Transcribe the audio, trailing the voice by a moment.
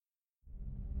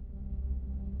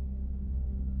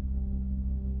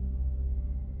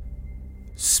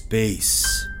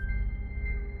Space.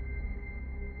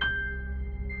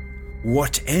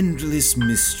 What endless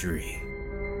mystery.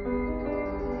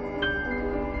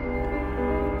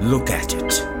 Look at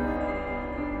it.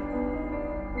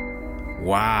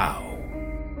 Wow.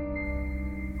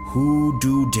 Who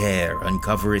do dare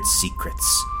uncover its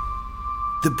secrets?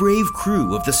 The brave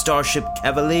crew of the starship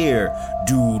Cavalier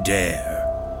do dare.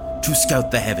 To scout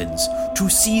the heavens, to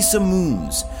see some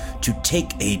moons, to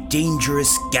take a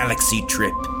dangerous galaxy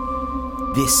trip.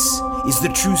 This is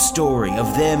the true story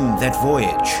of them that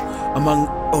voyage among,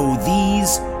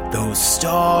 those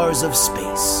stars of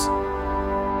space.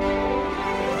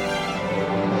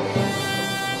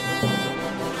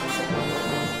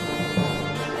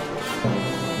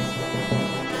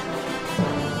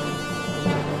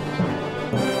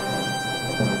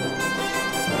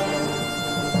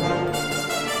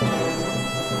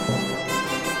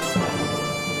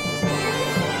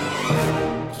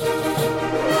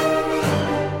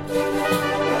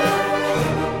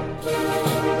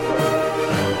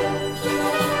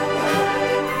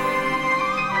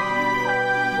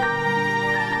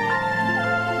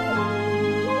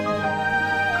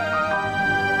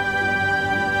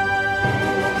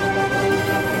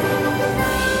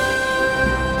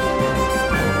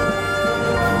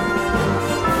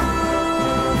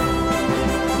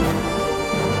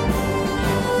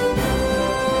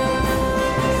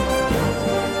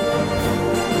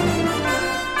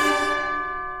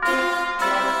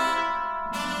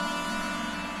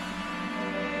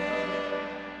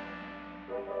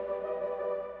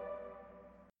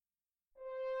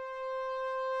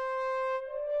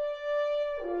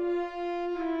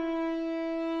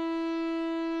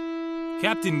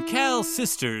 Captain Cal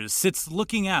Sisters sits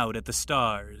looking out at the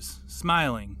stars,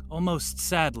 smiling, almost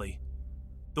sadly.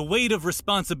 The weight of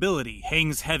responsibility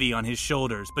hangs heavy on his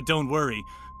shoulders, but don't worry,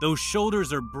 those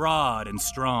shoulders are broad and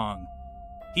strong.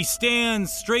 He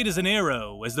stands straight as an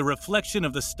arrow as the reflection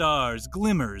of the stars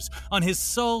glimmers on his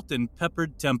salt and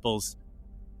peppered temples.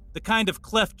 The kind of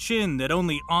cleft chin that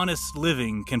only honest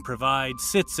living can provide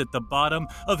sits at the bottom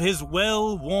of his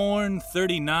well-worn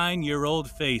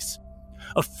 39-year-old face.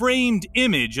 A framed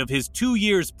image of his 2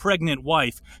 years pregnant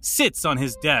wife sits on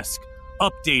his desk,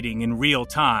 updating in real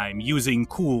time using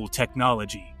cool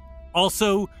technology.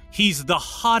 Also, he's the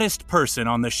hottest person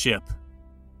on the ship.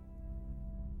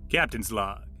 Captain's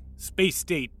log, space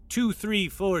date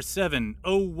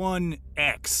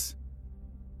 234701X.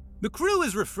 The crew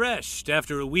is refreshed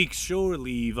after a week's shore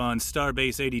leave on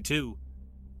Starbase 82.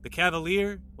 The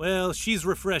Cavalier, well, she's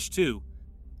refreshed too.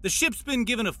 The ship's been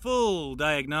given a full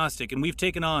diagnostic, and we've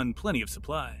taken on plenty of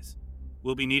supplies.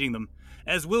 We'll be needing them,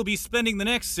 as we'll be spending the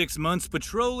next 6 months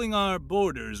patrolling our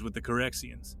borders with the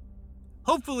Correxians.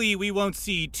 Hopefully we won't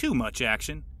see too much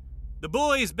action. The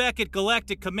boys back at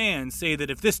Galactic Command say that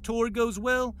if this tour goes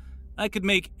well, I could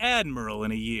make Admiral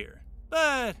in a year.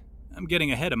 But I'm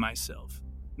getting ahead of myself.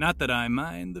 Not that I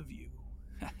mind the view.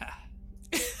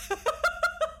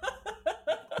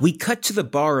 We cut to the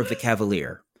bar of the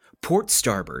Cavalier. Port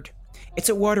Starboard. It's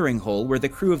a watering hole where the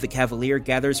crew of the Cavalier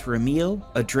gathers for a meal,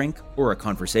 a drink, or a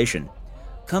conversation.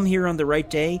 Come here on the right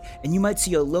day, and you might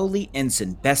see a lowly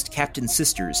ensign best Captain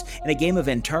Sisters in a game of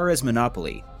Antara's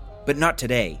Monopoly. But not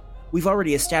today. We've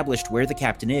already established where the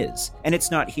captain is, and it's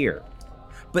not here.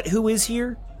 But who is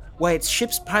here? Why, it's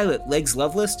ship's pilot Legs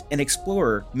Lovelace and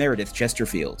explorer Meredith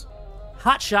Chesterfield.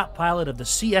 Hotshot pilot of the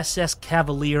CSS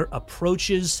Cavalier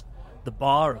approaches the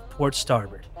bar of Port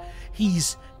Starboard.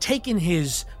 He's taken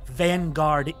his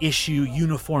Vanguard issue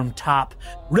uniform top,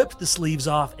 ripped the sleeves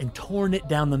off, and torn it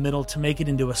down the middle to make it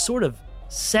into a sort of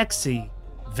sexy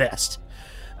vest.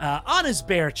 On his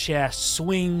bare chest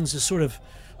swings a sort of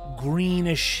green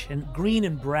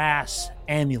and brass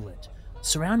amulet,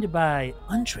 surrounded by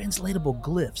untranslatable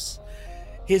glyphs.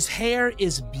 His hair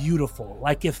is beautiful,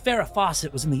 like if Farrah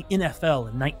Fawcett was in the NFL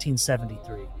in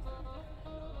 1973.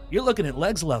 You're looking at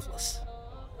Legs Lovelace.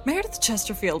 Meredith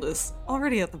Chesterfield is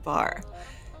already at the bar.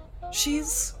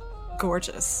 She's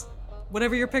gorgeous.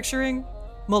 Whatever you're picturing,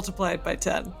 multiplied by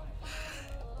 10.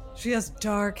 She has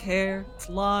dark hair. It's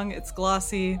long, it's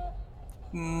glossy,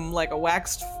 like a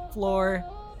waxed floor.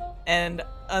 And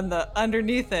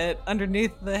underneath the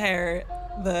hair,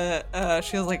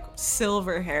 she has like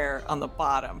silver hair on the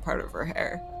bottom part of her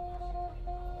hair.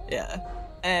 Yeah.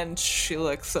 And she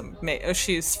looks amazing.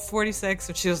 She's 46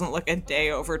 and she doesn't look a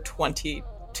day over 22.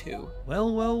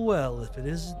 Well, if it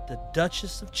isn't the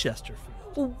Duchess of Chesterfield.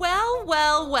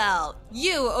 Well.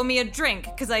 You owe me a drink,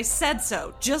 because I said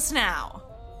so just now.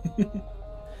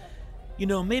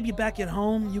 maybe back at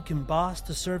home you can boss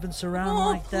the servants around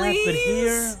like that. But please?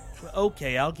 here,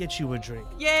 okay, I'll get you a drink.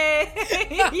 Yay!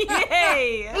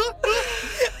 Yay!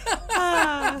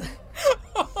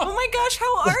 Oh my gosh,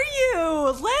 how are you?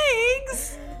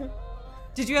 Legs!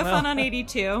 Did you have fun on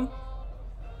 82?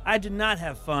 I did not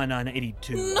have fun on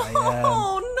 82.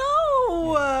 No.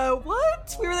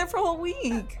 What? We were there for a whole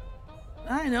week.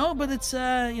 I know, but it's,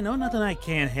 nothing I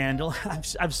can't handle.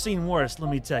 I've seen worse, let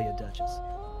me tell you, Duchess.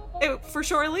 For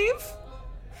shore leave?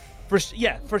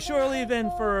 For shore leave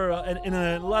and in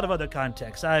a lot of other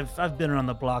contexts. I've been around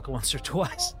the block once or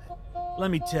twice.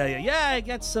 Let me tell you, I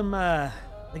got some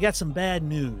bad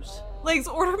news. Legs,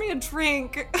 order me a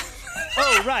drink.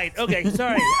 Oh, right. Okay,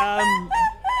 sorry.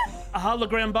 A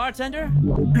hologram bartender?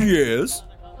 Yes.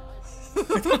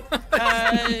 Could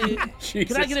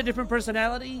I get a different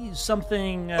personality?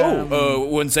 Something.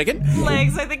 1 second.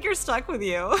 Legs, I think you're stuck with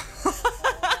you.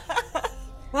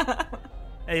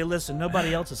 Hey, listen,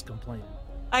 nobody else is complaining.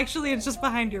 Actually, it's just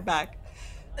behind your back.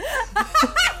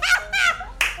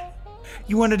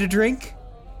 You wanted a drink?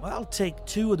 Well, I'll take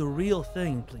 2 of the real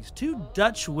thing, please. 2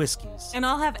 Dutch whiskeys. And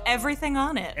I'll have everything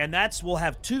on it. And we'll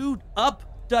have 2 up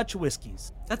Dutch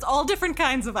whiskeys. That's all different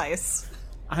kinds of ice.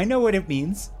 I know what it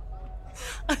means.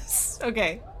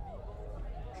 Okay.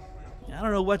 I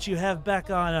don't know what you have back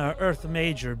on Earth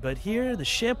Major, but here, the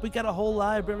ship, we got a whole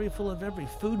library full of every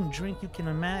food and drink you can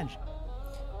imagine.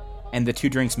 And the 2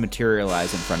 drinks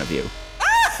materialize in front of you.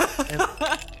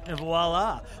 And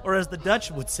voila. Or as the Dutch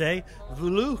would say,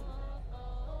 voulou.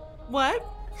 What?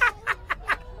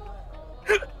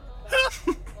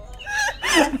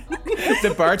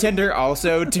 The bartender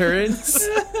also turns.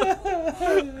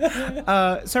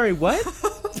 Sorry, what?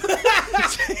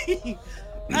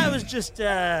 I was just,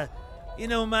 my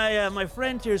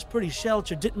friend here is pretty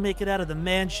sheltered, didn't make it out of the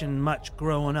mansion much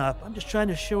growing up. I'm just trying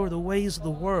to show her the ways of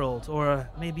the world, or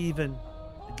maybe even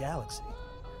the galaxy.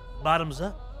 Bottoms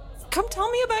up. Come tell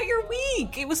me about your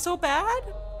week. It was so bad?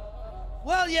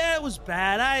 Well, yeah, it was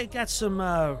bad. I got some,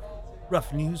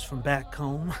 rough news from back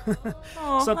home.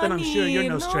 Oh, Something honey, I'm sure you're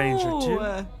no stranger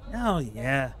to. no. Oh,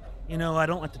 yeah. I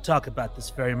don't like to talk about this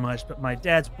very much, but my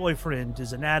dad's boyfriend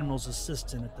is an admiral's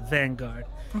assistant at the Vanguard.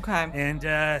 Okay.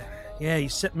 And, he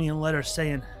sent me a letter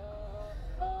saying,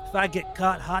 if I get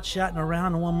caught hot-shotting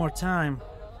around one more time,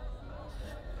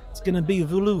 it's gonna be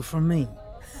voulou from me.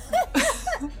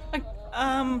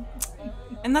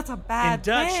 And that's a bad In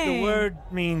Dutch, thing. the word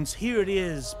means here it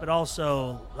is, but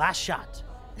also last shot.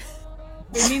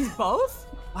 It means both?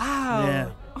 Wow.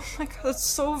 Yeah. Oh my god, that's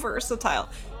so versatile.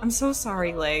 I'm so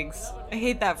sorry, Legs. I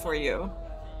hate that for you.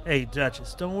 Hey,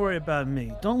 Duchess, don't worry about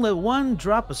me. Don't let one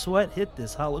drop of sweat hit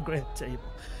this hologram table.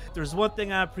 If there's one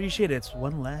thing I appreciate, it's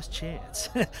one last chance.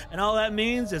 And all that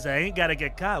means is I ain't gotta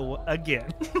get caught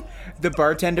again. The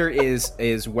bartender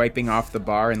is wiping off the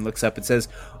bar and looks up and says,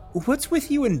 "What's with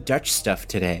you and Dutch stuff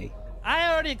today?" I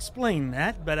already explained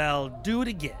that, but I'll do it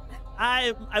again.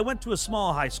 I went to a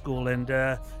small high school, and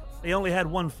they only had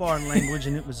one foreign language,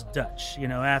 and it was Dutch.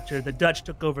 After the Dutch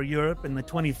took over Europe in the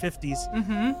 2050s.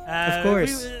 Mm-hmm. Of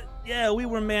course. We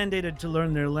were mandated to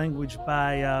learn their language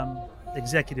by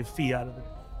executive fee out of the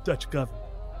Dutch government.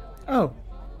 Oh,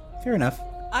 fair enough.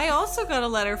 I also got a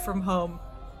letter from home.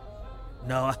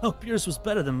 No, I hope yours was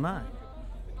better than mine.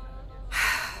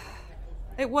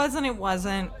 It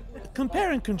wasn't.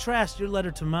 Compare and contrast your letter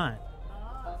to mine.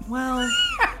 Well,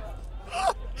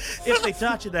 If they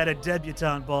taught you that at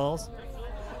debutante balls.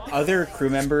 Other crew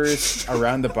members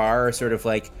around the bar are sort of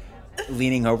like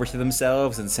leaning over to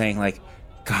themselves and saying like,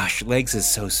 "Gosh, Legs is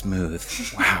so smooth.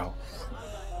 Wow.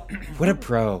 What a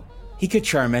pro. He could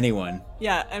charm anyone."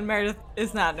 yeah, and Meredith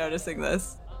is not noticing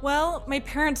this. Well, my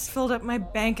parents filled up my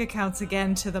bank accounts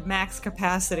again to the max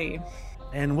capacity.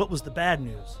 And what was the bad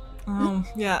news? Oh,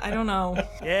 yeah, I don't know.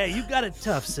 Yeah, you got it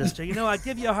tough, sister. I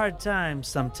give you a hard time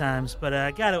sometimes, but I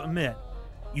gotta admit,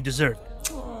 you deserve it.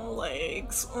 Oh,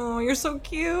 Legs. Oh, you're so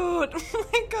cute. Oh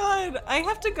my god, I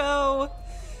have to go.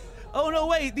 Oh, no,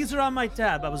 wait, these are on my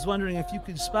tab. I was wondering if you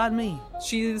could spot me.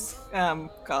 She's,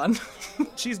 gone.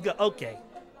 She's okay.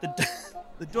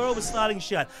 The door was sliding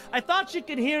shut. I thought she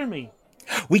could hear me.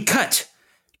 We cut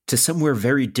to somewhere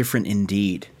very different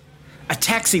indeed. A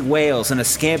taxi wails and a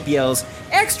scamp yells,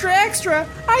 "Extra, extra!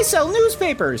 I sell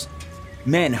newspapers!"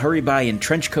 Men hurry by in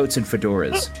trench coats and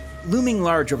fedoras. Looming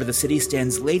large over the city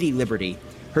stands Lady Liberty,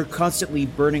 her constantly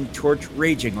burning torch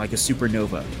raging like a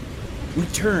supernova. We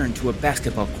turn to a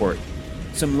basketball court.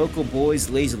 Some local boys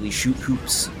lazily shoot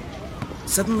hoops.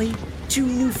 Suddenly, two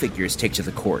new figures take to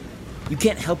the court. You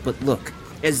can't help but look,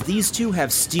 as these two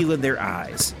have steel in their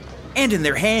eyes. And in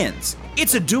their hands.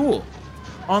 It's a duel.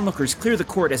 Onlookers clear the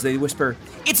court as they whisper,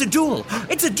 "It's a duel!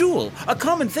 It's a duel! A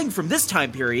common thing from this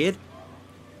time period!"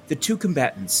 The two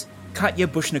combatants, Katya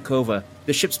Bushnikova,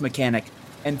 the ship's mechanic,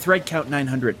 and Thread Count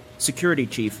 900, security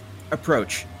chief,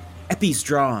 approach. Eppies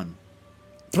drawn.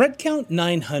 Thread Count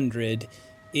 900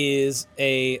 is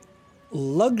a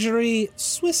luxury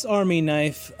Swiss Army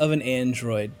knife of an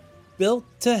android, built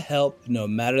to help no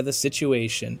matter the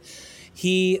situation.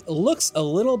 He looks a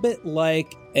little bit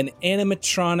like an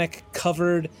animatronic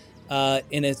covered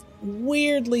in a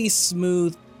weirdly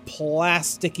smooth,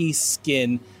 plasticky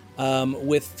skin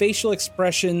with facial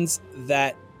expressions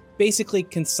that basically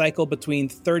can cycle between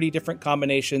 30 different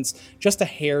combinations, just a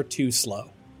hair too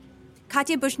slow.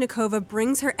 Katya Bushnikova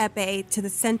brings her epee to the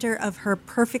center of her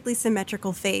perfectly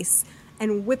symmetrical face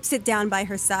and whips it down by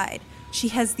her side. She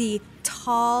has the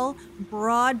tall,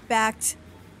 broad-backed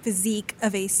physique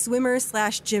of a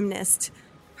swimmer/gymnast.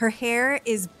 Her hair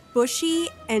is bushy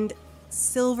and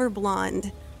silver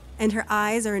blonde, and her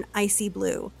eyes are an icy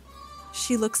blue.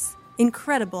 She looks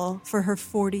incredible for her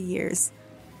 40 years.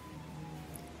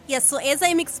 Yes, so as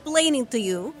I'm explaining to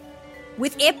you,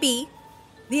 with Epi,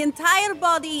 the entire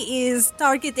body is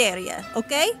target area,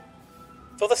 okay?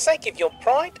 For the sake of your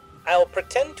pride, I'll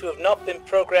pretend to have not been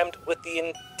programmed with the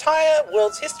entire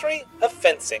world's history of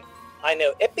fencing. I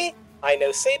know Epi, I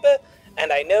know Saber,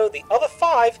 and I know the other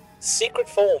 5 secret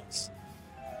forms.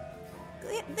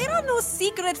 There are no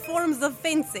secret forms of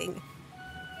fencing.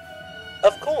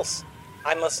 Of course,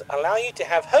 I must allow you to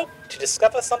have hope to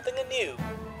discover something anew.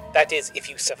 That is, if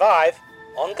you survive,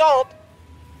 on guard.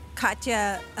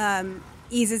 Katya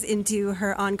eases into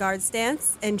her on-guard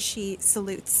stance, and she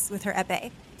salutes with her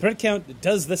epee. Thread Count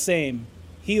does the same,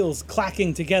 heels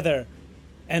clacking together,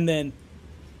 and then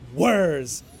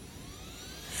whirs.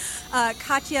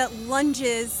 Katya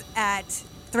lunges at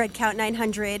Thread Count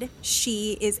 900.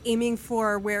 She is aiming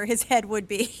for where his head would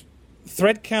be.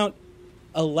 Thread Count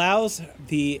allows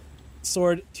the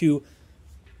sword to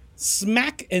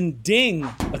smack and ding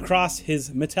across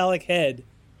his metallic head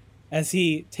as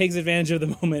he takes advantage of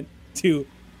the moment to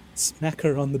smack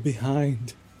her on the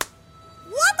behind.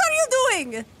 What are you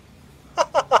doing?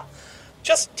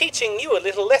 Just teaching you a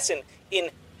little lesson in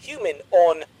human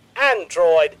on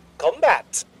android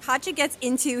combat. Katya gets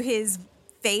into his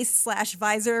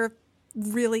face/visor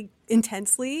really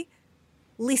intensely.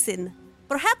 Listen,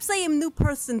 perhaps I am a new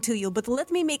person to you, but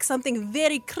let me make something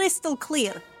very crystal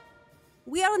clear.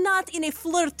 We are not in a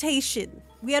flirtation.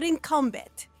 We are in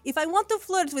combat. If I want to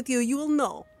flirt with you, you will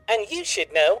know. And you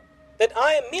should know that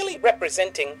I am merely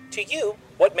representing to you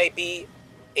what may be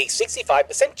a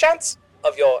 65% chance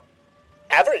of your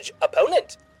average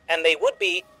opponent, and they would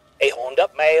be a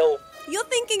horned-up male. You're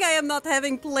thinking I am not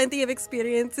having plenty of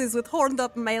experiences with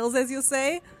horned-up males, as you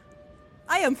say?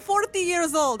 I am 40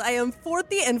 years old. I am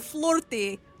 40 and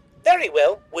flirty. Very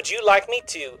well. Would you like me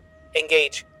to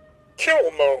engage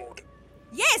kill mode?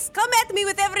 Yes, come at me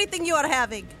with everything you are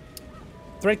having.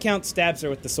 Thread Count stabs her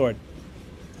with the sword.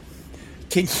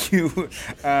 Can you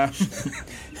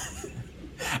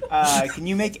can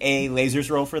you make a lasers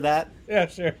roll for that? Yeah,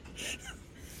 sure.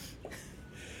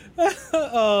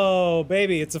 Oh,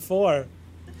 baby, it's a 4.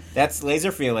 That's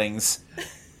laser feelings.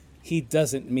 He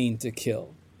doesn't mean to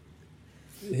kill.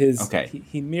 Okay.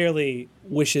 He merely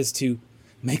wishes to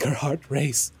make her heart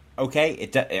race. Okay,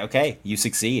 okay, you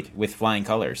succeed with flying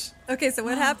colors. Okay, so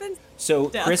what happened? So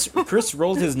Chris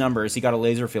rolled his numbers. He got a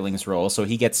laser feelings roll, so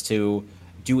he gets to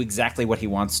do exactly what he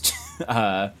wants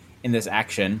to, in this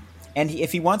action. And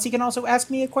if he wants, he can also ask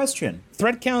me a question.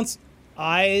 Thread Count's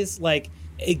eyes, like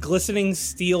a glistening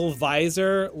steel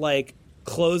visor, like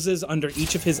closes under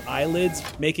each of his eyelids,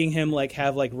 making him like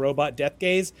have like robot death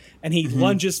gaze. And he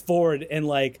lunges forward and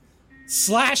like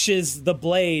slashes the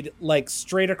blade like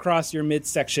straight across your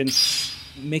midsection,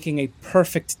 making a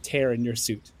perfect tear in your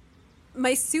suit.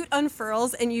 My suit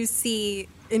unfurls and you see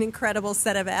an incredible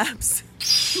set of abs.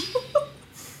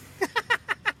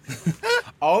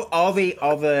 all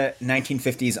the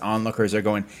 1950s onlookers are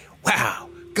going, "Wow,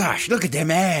 gosh, look at them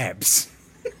abs."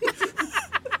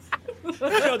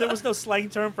 No, there was no slang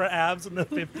term for abs in the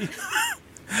 50s.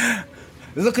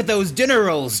 Look at those dinner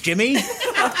rolls, Jimmy.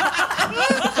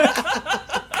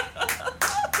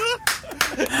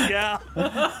 Yeah.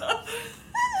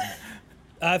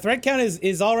 Thread Count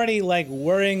is already like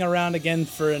whirring around again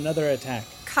for another attack.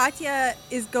 Katya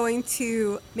is going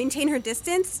to maintain her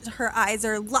distance. Her eyes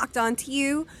are locked onto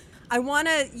you. I want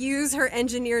to use her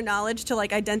engineer knowledge to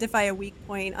like identify a weak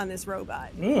point on this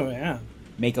robot. Oh, yeah.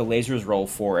 Make a lasers roll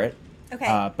for it.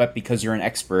 Okay. But because you're an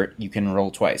expert, you can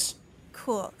roll twice.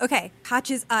 Cool. Okay.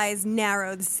 Katya's eyes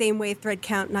narrow the same way Thread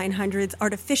Count 900's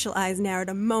artificial eyes narrowed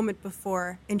a moment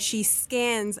before, and she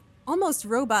scans almost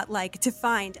robot-like to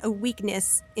find a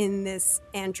weakness in this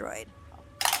android.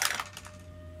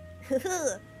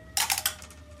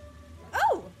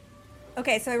 Oh!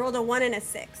 Okay, so I rolled a 1 and a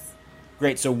 6.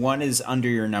 Great, so 1 is under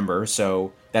your number,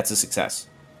 so that's a success.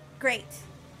 Great.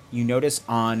 You notice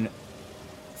on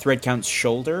Thread Count's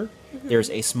shoulder,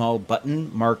 there's a small button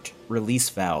marked release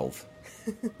valve.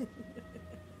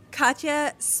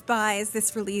 Katya spies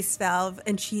this release valve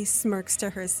and she smirks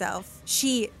to herself.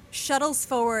 She shuttles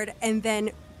forward and then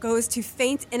goes to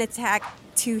feint an attack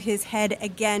to his head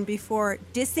again before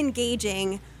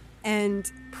disengaging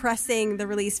and pressing the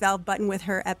release valve button with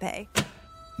her epee.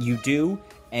 You do,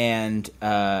 and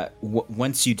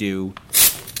once you do,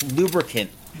 lubricant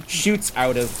shoots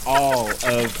out of all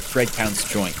of Thread Count's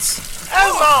joints.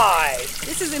 Oh my!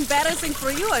 This is embarrassing for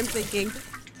you, I'm thinking.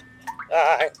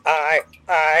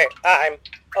 I'm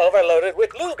overloaded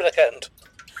with lubricant.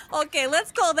 Okay,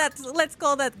 let's call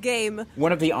that game.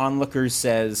 One of the onlookers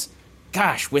says,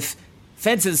 "Gosh, with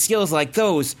fencing skills like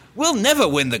those, we'll never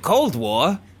win the Cold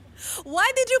War." Why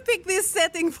did you pick this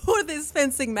setting for this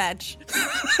fencing match?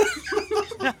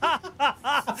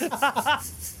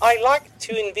 I like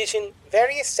to envision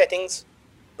various settings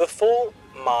before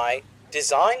my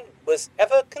design was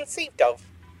ever conceived of.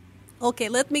 Okay,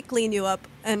 let me clean you up.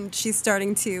 And she's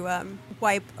starting to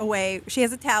wipe away. She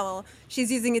has a towel.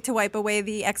 She's using it to wipe away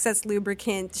the excess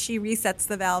lubricant. She resets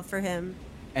the valve for him.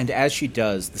 And as she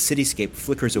does, the cityscape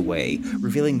flickers away,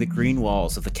 revealing the green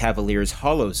walls of the Cavalier's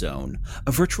Hollow Zone,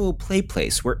 a virtual play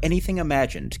place where anything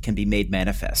imagined can be made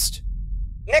manifest.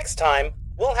 Next time,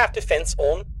 we'll have to fence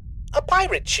on a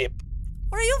pirate ship.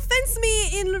 Or you fence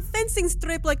me in a fencing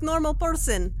strip like normal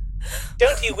person.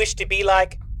 Don't you wish to be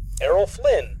like Errol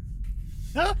Flynn?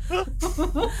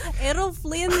 Errol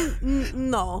Flynn?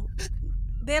 No.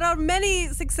 There are many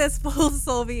successful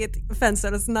Soviet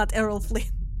fencers, not Errol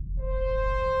Flynn.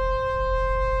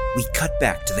 We cut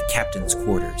back to the captain's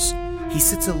quarters. He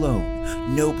sits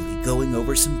alone, nobly going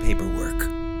over some paperwork.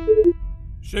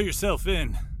 Show yourself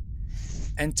in.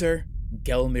 Enter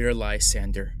Gelmir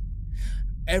Lysander.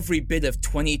 Every bit of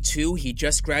 22, he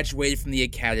just graduated from the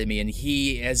academy, and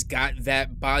he has got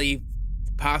that body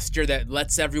posture that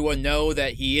lets everyone know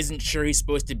that he isn't sure he's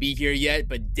supposed to be here yet,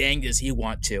 but dang does he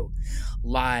want to.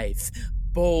 Lithe,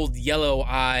 bold yellow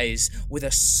eyes with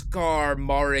a scar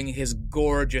marring his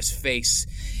gorgeous face.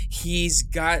 He's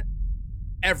got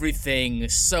everything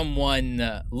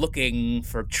someone looking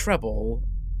for trouble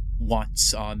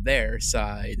wants on their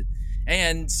side.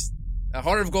 And a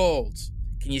heart of gold.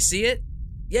 Can you see it?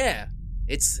 Yeah,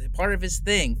 it's part of his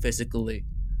thing physically.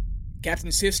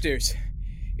 Captain Sisters,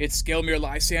 it's Gelmir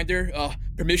Lysander.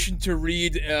 Permission to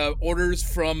read orders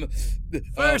from...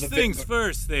 First things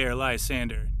first there,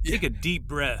 Lysander. Take a deep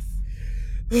breath.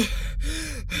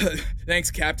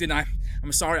 Thanks, Captain.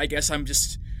 I'm sorry, I guess I'm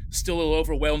just still a little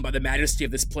overwhelmed by the majesty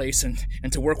of this place and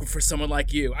to work for someone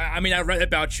like you. I mean, I read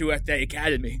about you at the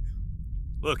academy.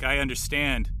 Look, I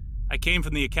understand. I came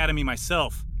from the academy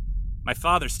myself. My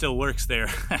father still works there.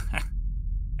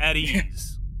 At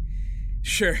ease.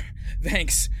 Sure,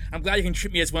 thanks. I'm glad you can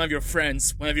treat me as one of your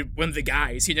friends, one of the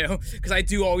guys, you know? Because I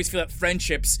do always feel that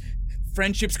friendships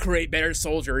create better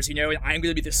soldiers, you know? And I'm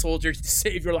going to be the soldier to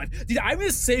save your life. Dude, I'm going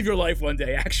to save your life one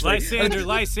day, actually.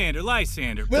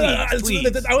 Lysander,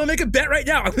 please. I want to make a bet right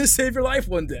now. I'm going to save your life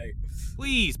one day.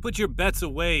 Please, put your bets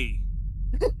away.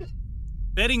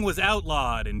 Betting was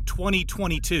outlawed in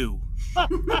 2022.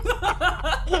 And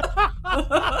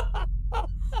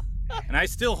I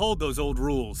still hold those old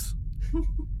rules.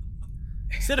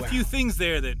 Said a few things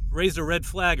there that raised a red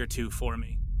flag or two for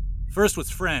me. First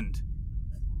was friend.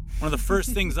 One of the first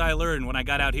things I learned when I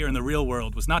got out here in the real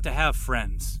world was not to have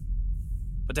friends,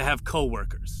 but to have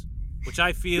co-workers, which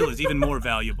I feel is even more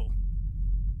valuable.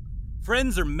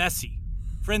 Friends are messy.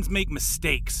 Friends make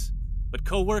mistakes. But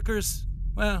co-workers,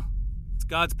 well, it's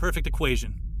God's perfect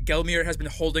equation. Gelmir has been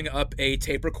holding up a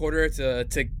tape recorder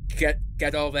to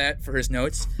get all that for his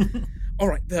notes. All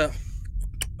right,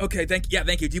 okay, thank you.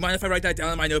 Do you mind if I write that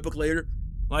down in my notebook later?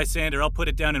 Lysander, I'll put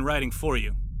it down in writing for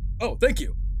you. Oh, thank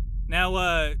you.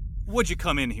 Now, what'd you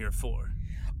come in here for?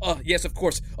 Yes, of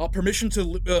course. Permission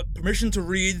to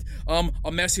read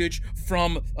a message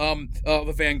from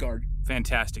the Vanguard.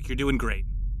 Fantastic. You're doing great.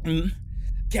 Mm-hmm.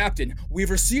 Captain, we've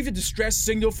received a distress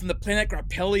signal from the planet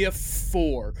Grapelia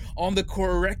 4 on the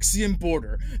Corexian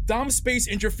border. Dom space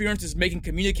interference is making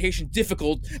communication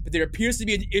difficult, but there appears to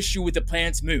be an issue with the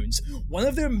planet's moons. One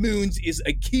of their moons is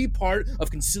a key part of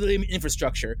Concilium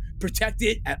infrastructure. Protect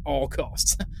it at all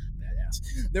costs.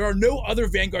 yes. There are no other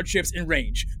Vanguard ships in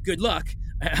range. Good luck.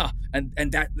 And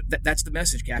that's the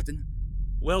message, Captain.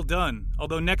 Well done.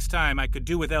 Although next time I could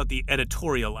do without the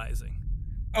editorializing.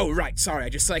 Oh, right. Sorry. I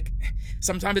just,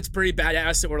 sometimes it's pretty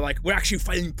badass that we're actually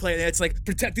fighting planets,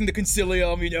 protecting the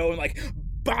Concilium, and,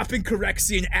 bopping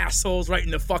Corexian assholes right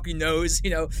in the fucking nose,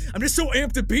 I'm just so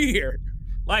amped to be here.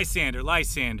 Lysander.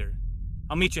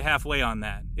 I'll meet you halfway on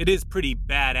that. It is pretty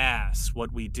badass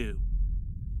what we do.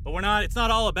 But it's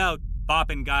not all about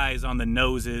bopping guys on the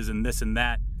noses and this and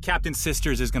that. Captain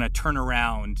Sisters is going to turn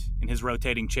around in his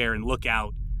rotating chair and look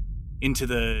out into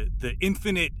the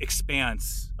infinite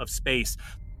expanse of space.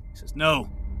 He says, no.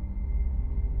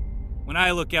 When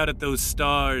I look out at those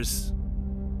stars,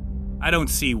 I don't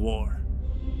see war.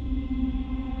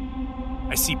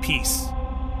 I see peace.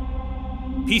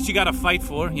 Peace you gotta fight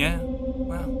for, yeah?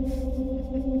 Well,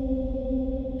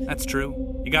 that's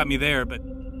true. You got me there, but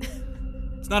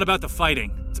it's not about the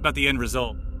fighting. It's about the end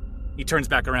result. He turns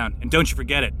back around, and don't you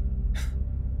forget it.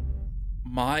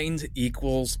 Mind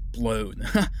equals blown.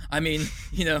 I mean,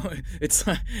 it's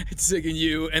in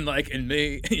you and in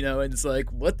me, and it's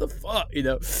what the fuck, and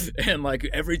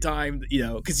every time,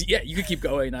 because you could keep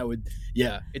going.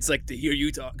 It's to hear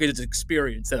you talk, because it's an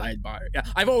experience that I admire. Yeah,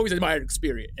 I've always admired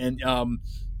experience, and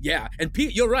and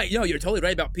Pete, you're right. You're totally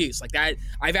right about peace. That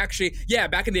I've actually,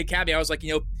 back in the academy, I was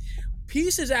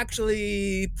peace is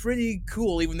actually pretty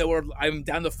cool, even though I'm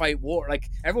down to fight war.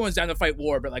 Everyone's down to fight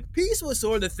war, but peace was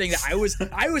sort of the thing that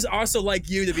I was also like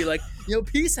you to be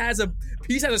peace has a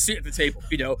seat at the table.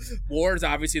 War is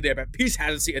obviously there, but peace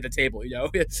has a seat at the table.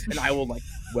 And I will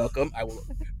welcome. I will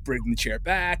bring the chair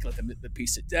back, let the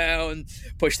peace sit down,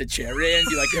 push the chair in.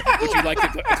 Would you like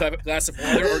a glass of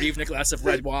water or even a glass of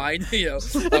red wine?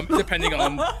 Depending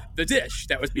on the dish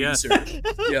that was being served.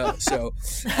 Yeah, so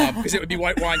because it would be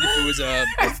white wine if it was a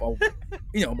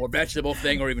more vegetable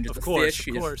thing, or even just fish.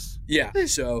 Of course. Yeah.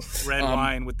 So red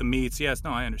wine with the meats. Yes.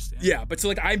 No, I understand. Yeah, but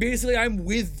so I'm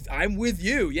with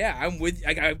you. Yeah, I'm with.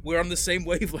 We're on the same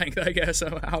wavelength, I guess.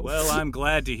 Somehow. Well, I'm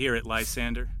glad to hear it,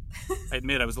 Lysander. I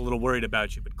admit I was a little worried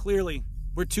about you, but clearly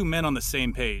we're two men on the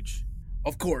same page.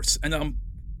 Of course. And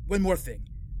one more thing.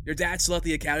 Your dad's still at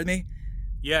the academy?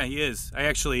 Yeah, he is. I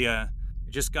actually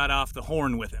just got off the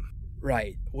horn with him.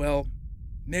 Right. Well,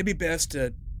 maybe best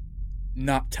to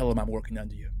not tell him I'm working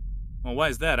under you. Well, why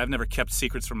is that? I've never kept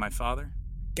secrets from my father.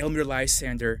 Gelmir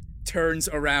Lysander turns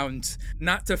around,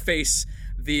 not to face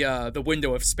the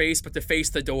window of space, but to face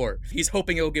the door. He's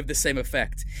hoping it'll give the same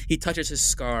effect. He touches his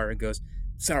scar and goes,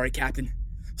 "Sorry, Captain.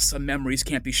 Some memories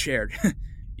can't be shared,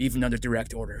 even under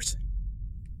direct orders."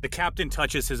 The captain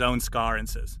touches his own scar and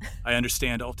says, "I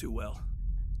understand all too well."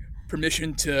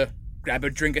 Permission to grab a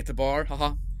drink at the bar,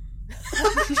 haha?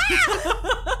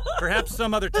 Perhaps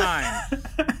some other time.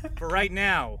 For right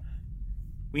now,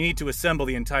 we need to assemble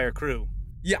the entire crew.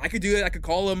 Yeah, I could do it. I could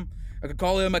call him.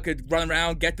 I could run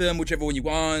around, get them, whichever one you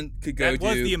want. That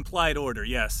was the implied order,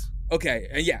 yes. Okay,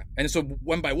 and so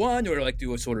one by one, or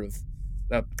do a sort of...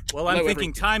 well, I'm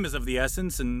thinking time is of the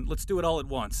essence, and let's do it all at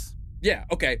once. Yeah,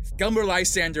 okay. Gelmir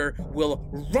Lysander will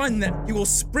run, he will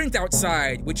sprint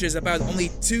outside, which is about only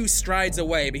 2 strides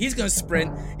away, but he's gonna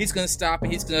sprint, he's gonna stop,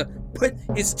 and he's gonna put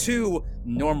his 2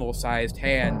 normal-sized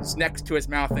hands next to his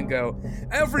mouth and go,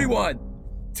 "Everyone,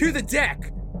 to the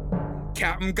deck!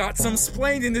 Captain got some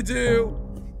splaining to do!"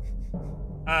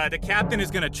 The captain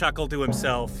is gonna chuckle to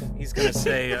himself. He's gonna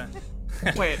say,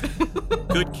 Wait.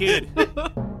 "Good kid.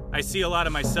 I see a lot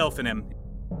of myself in him."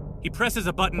 He presses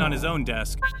a button on his own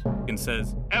desk and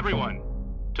says, "Everyone,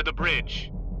 to the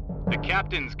bridge. The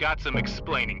captain's got some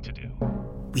explaining to do."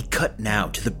 We cut now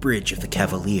to the bridge of the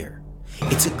Cavalier.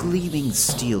 It's a gleaming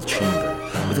steel chamber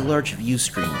with a large view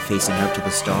screen facing out to the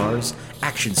stars,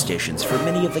 action stations for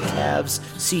many of the Cav's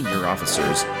senior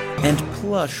officers, and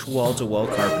plush wall-to-wall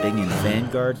carpeting in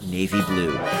Vanguard navy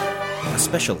blue. A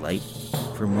special light,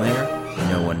 from where,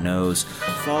 no one knows,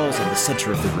 falls on the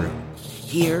center of the room.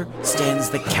 Here stands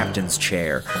the captain's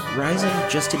chair, rising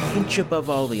just an inch above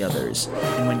all the others,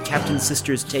 and when Captain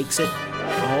Sisters takes it,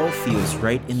 all feels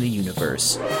right in the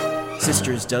universe.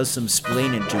 Sisters does some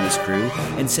splainin' to his crew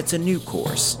and sets a new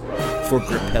course for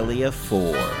Grapelia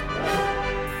 4.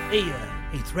 Hey,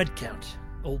 Thread Count,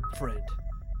 old friend.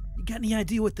 You got any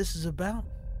idea what this is about?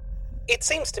 It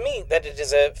seems to me that it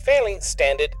is a fairly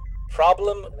standard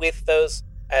problem with those,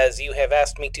 as you have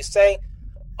asked me to say,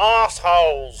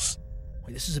 arseholes.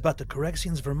 Wait, this is about the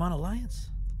Corexians Vermont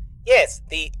Alliance? Yes,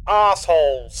 the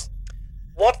arseholes.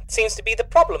 What seems to be the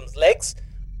problems, Legs?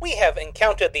 We have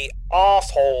encountered the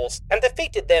arseholes and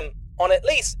defeated them on at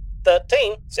least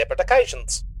 13 separate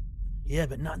occasions. Yeah,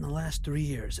 but not in the last 3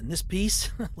 years. And this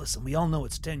piece? Listen, we all know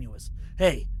it's tenuous.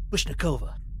 Hey,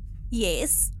 Bushnikova,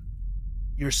 Yes.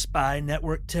 your spy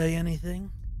network tell you anything?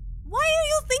 Why are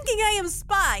you thinking I am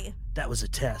spy? That was a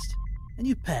test, and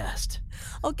you passed.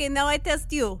 Okay, now I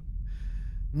test you.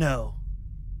 No.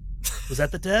 Was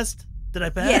that the test? Did I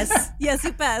pass? Yes, yes,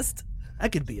 you passed. I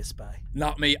could be a spy.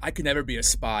 Not me. I could never be a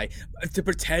spy. To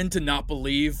pretend to not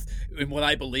believe in what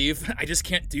I believe, I just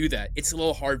can't do that. It's a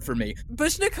little hard for me.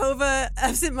 Bushnikova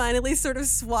absentmindedly sort of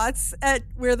swats at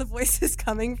where the voice is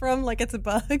coming from, like it's a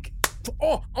bug.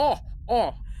 Oh.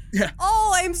 Yeah.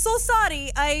 Oh, I'm so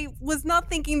sorry. I was not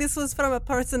thinking this was from a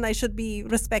person I should be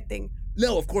respecting.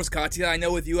 No, of course, Katya. I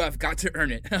know with you, I've got to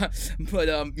earn it. But,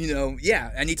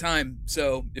 yeah, anytime.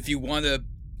 So if you want to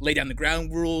lay down the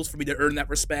ground rules for me to earn that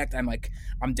respect,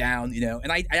 I'm down,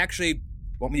 And I actually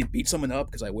want me to beat someone up,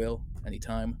 because I will,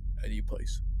 anytime, any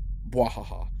place.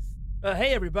 Bwahaha.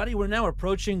 Hey, everybody, we're now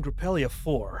approaching Grapelia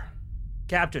 4.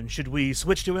 Captain, should we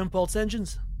switch to impulse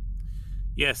engines?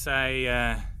 Yes,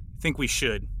 I think we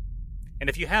should. And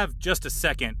if you have just a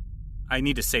second, I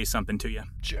need to say something to you.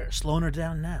 Sure, slowing her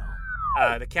down now.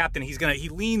 The captain, he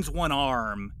leans one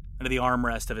arm under the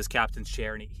armrest of his captain's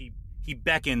chair, and he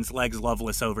beckons Legs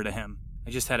Loveless over to him.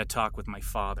 I just had a talk with my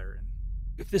father, and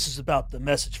If this is about the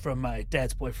message from my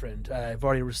dad's boyfriend, I've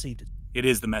already received it. it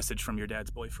is the message from your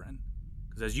dad's boyfriend.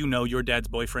 Because as you know, your dad's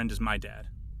boyfriend is my dad.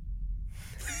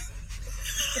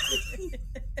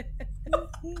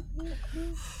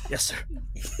 Yes, sir.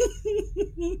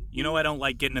 You know I don't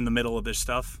like getting in the middle of this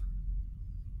stuff,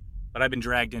 but I've been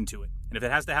dragged into it. And if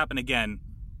it has to happen again,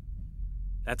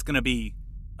 that's going to be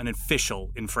an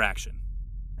official infraction.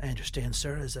 I understand,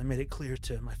 sir, as I made it clear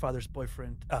to my father's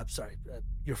boyfriend.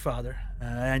 Your father.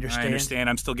 I understand. I understand.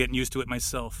 I'm still getting used to it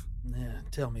myself. Yeah,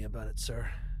 tell me about it,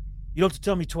 sir. You don't have to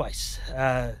tell me twice.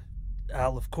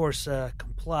 I'll, of course,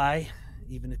 comply,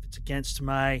 even if it's against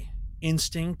my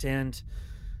instinct and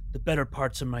the better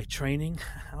parts of my training.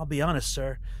 I'll be honest,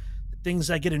 sir. The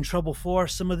things I get in trouble for,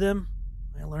 some of them,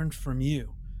 I learned from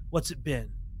you. What's it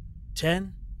been?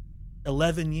 10?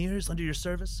 11 years under your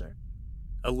service, sir?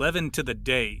 11 to the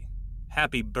day.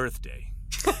 Happy birthday.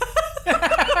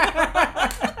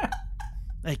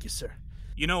 Thank you, sir.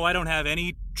 You know, I don't have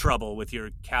any trouble with your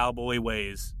cowboy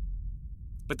ways.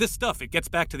 But this stuff, it gets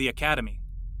back to the academy.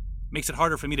 Makes it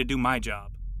harder for me to do my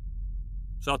job.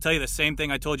 So I'll tell you the same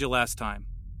thing I told you last time.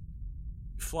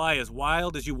 You fly as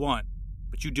wild as you want,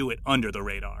 but you do it under the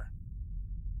radar.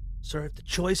 Sir, if the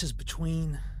choice is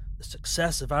between the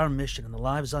success of our mission and the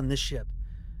lives on this ship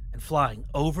and flying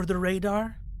over the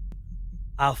radar,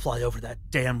 I'll fly over that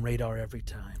damn radar every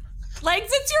time.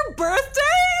 Legs, it's your birthday?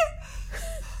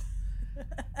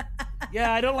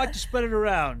 Yeah, I don't like to spread it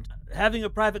around. Having a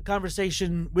private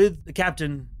conversation with the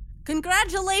captain.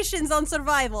 Congratulations on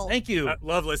survival. Thank you.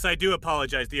 Loveless, I do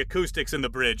apologize. The acoustics in the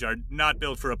bridge are not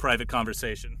built for a private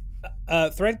conversation.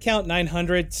 Thread count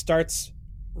 900 starts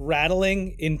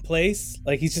rattling in place,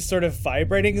 like he's just sort of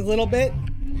vibrating a little bit,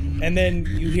 and then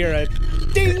you hear a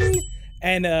ding,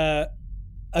 and a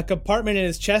compartment in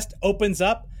his chest opens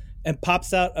up and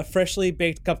pops out a freshly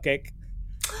baked cupcake.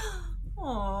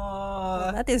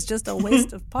 Aww. That is just a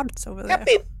waste of parts over there.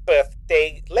 Happy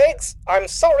birthday, Legs. I'm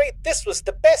sorry, this was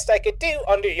the best I could do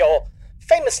under your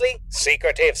famously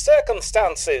secretive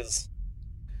circumstances.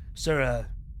 Sir,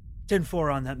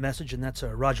 10-4 on that message, and that's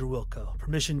Roger Wilco.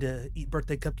 Permission to eat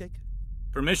birthday cupcake?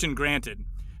 Permission granted.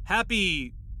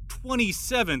 Happy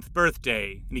 27th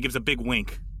birthday. And he gives a big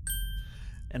wink.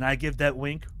 And I give that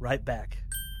wink right back.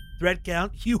 Threat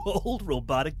count, you old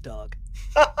robotic dog.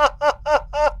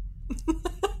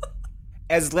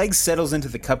 As Legs settles into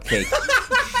the cupcake,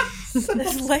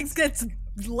 His legs gets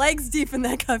legs deep in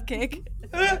that cupcake.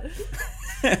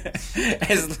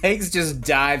 as Legs just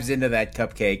dives into that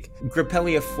cupcake,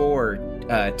 Grapelia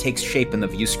 4 takes shape in the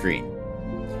view screen.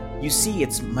 You see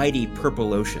its mighty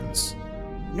purple oceans.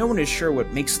 No one is sure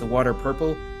what makes the water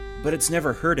purple, but it's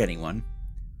never hurt anyone.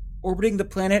 Orbiting the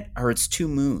planet are its 2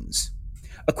 moons.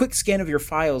 A quick scan of your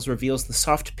files reveals the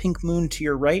soft pink moon to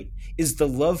your right is the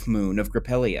love moon of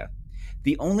Grapelia,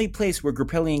 the only place where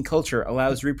Grapelian culture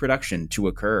allows reproduction to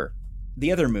occur.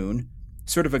 The other moon,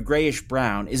 sort of a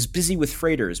grayish-brown, is busy with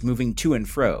freighters moving to and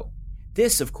fro.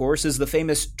 This, of course, is the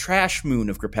famous trash moon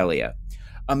of Grapelia,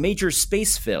 a major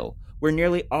space fill where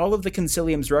nearly all of the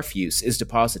Concilium's refuse is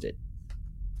deposited.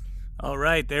 All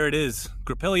right, there it is.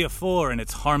 Grapelia 4 and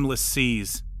its harmless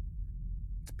seas.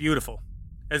 It's beautiful.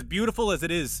 As beautiful as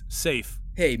it is safe.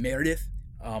 Hey, Meredith.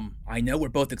 I know we're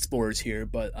both explorers here,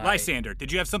 but Lysander,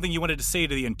 did you have something you wanted to say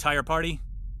to the entire party?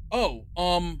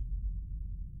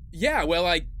 Yeah, well,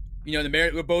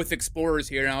 we're both explorers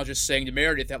here, and I was just saying to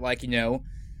Meredith that,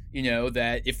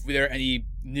 that if there are any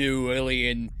new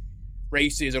alien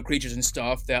races or creatures and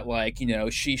stuff that, like,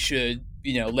 she should,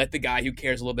 let the guy who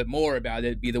cares a little bit more about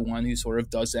it be the one who sort of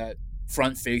does that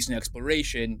front-facing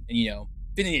exploration. And,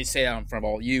 didn't need to say that in front of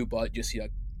all you, but just,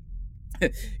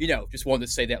 just wanted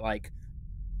to say that, like,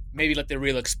 maybe let the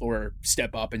real explorer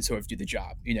step up and sort of do the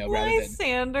job, rather than...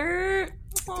 Sander.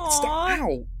 Stop.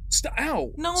 Ow.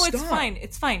 Ow. No, Stop. it's fine.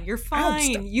 It's fine. You're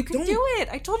fine. Ow, you can do it.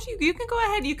 I told you. You can go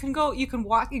ahead. You can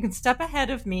walk. You can step ahead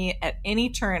of me at any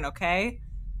turn, okay?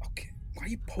 Okay. Why are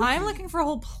you poking I'm me? looking for a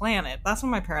whole planet. That's what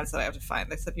my parents said I have to find.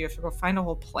 They said you have to go find a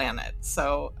whole planet.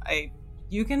 So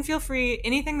you can feel free.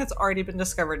 Anything that's already been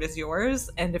discovered is yours.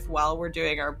 And if while we're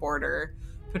doing our border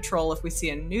patrol, if we see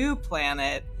a new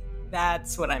planet,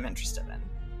 that's what I'm interested in.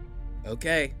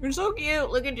 Okay. You're so cute.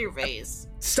 Look at your face.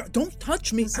 Stop. Don't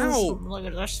touch me. Ow. Look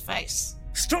at this face.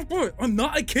 Stop it. I'm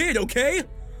not a kid, okay?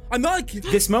 I'm not a kid.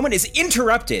 This moment is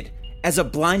interrupted as a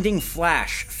blinding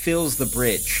flash fills the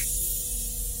bridge.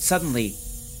 Suddenly,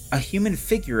 a human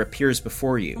figure appears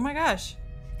before you. Oh my gosh.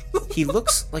 He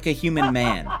looks like a human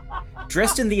man,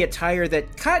 dressed in the attire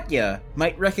that Katya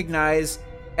might recognize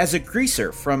as a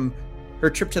greaser from her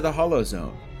trip to the Hollow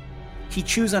Zone. He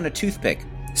chews on a toothpick,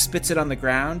 spits it on the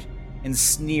ground, and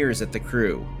sneers at the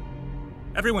crew.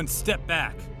 Everyone step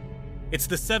back. It's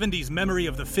the 70s memory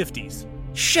of the 50s.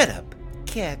 Shut up,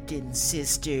 Captain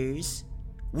Sisters.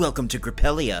 Welcome to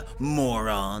Grapelia,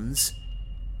 morons.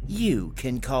 You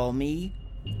can call me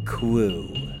Quoo.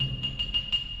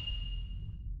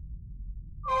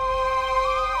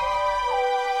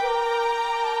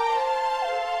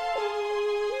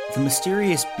 The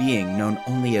mysterious being known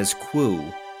only as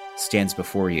Quoo stands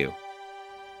before you.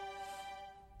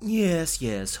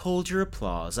 Yes, hold your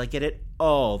applause. I get it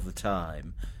all the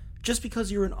time. Just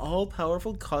because you're an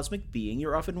all-powerful cosmic being,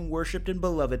 you're often worshipped and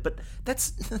beloved, but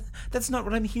that's not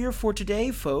what I'm here for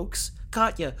today, folks.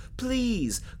 Katya,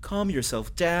 please, calm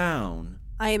yourself down.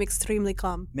 I am extremely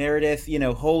calm. Meredith,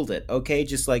 hold it, okay?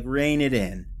 Just, rein it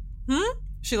in.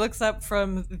 She looks up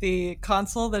from the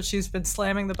console that she's been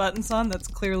slamming the buttons on that's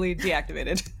clearly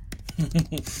deactivated.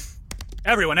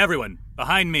 Everyone,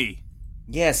 behind me.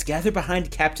 Yes, gather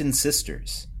behind Captain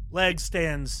Sisters. Leg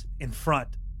stands in front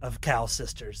of Cal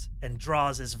Sisters and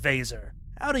draws his vaser.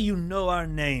 How do you know our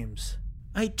names?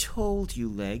 I told you,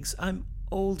 Legs, I'm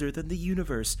older than the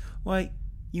universe. Why,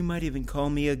 you might even call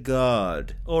me a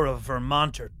god. Or a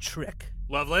Vermonter trick.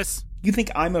 Loveless? You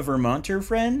think I'm a Vermonter,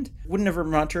 friend? Wouldn't a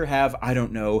Vermonter have, I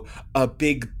don't know, a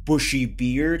big bushy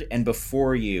beard? And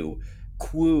before you,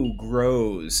 Quoo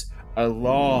grows a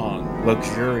long,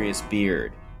 luxurious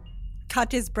beard.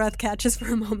 Katya's breath catches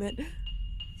for a moment.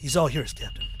 He's all yours,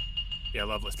 Captain. Yeah,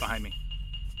 Loveless, behind me.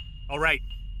 All right.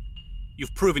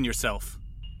 You've proven yourself.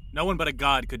 No one but a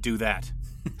god could do that.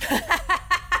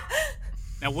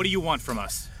 Now, what do you want from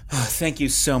us? Thank you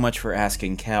so much for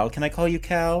asking, Cal. Can I call you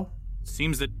Cal?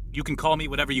 Seems that you can call me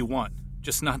whatever you want,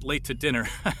 just not late to dinner.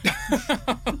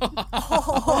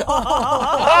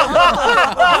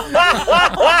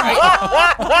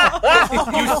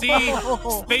 You see,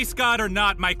 space god or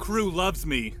not, my crew loves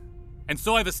me. And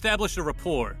so I've established a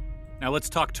rapport. Now let's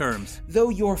talk terms. Though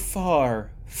you're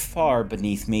far, far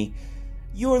beneath me,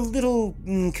 your little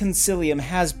concilium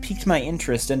has piqued my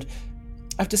interest, and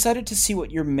I've decided to see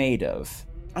what you're made of.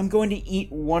 I'm going to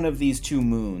eat one of these 2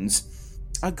 moons.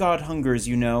 A god hungers,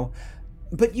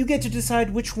 but you get to decide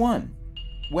which one.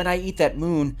 When I eat that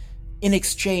moon, in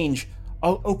exchange,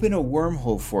 I'll open a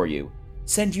wormhole for you,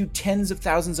 send you tens of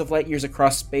thousands of light years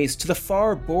across space to the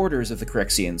far borders of the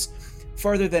Cryxians,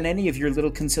 farther than any of your little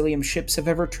concilium ships have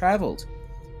ever traveled.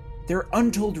 There are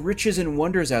untold riches and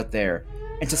wonders out there,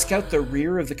 and to scout the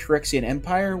rear of the Cryxian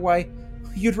Empire, why,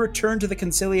 you'd return to the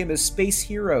concilium as space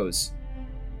heroes.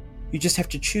 You just have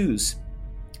to choose.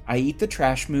 I eat the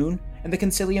trash moon, and the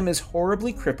concilium is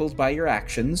horribly crippled by your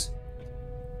actions.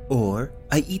 Or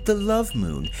I eat the love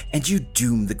moon, and you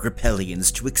doom the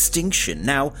Grapelians to extinction.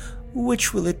 Now,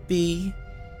 which will it be?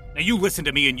 Now you listen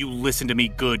to me, and you listen to me,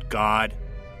 good God.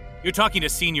 You're talking to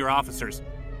senior officers,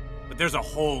 but there's a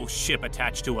whole ship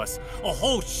attached to us. A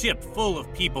whole ship full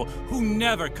of people who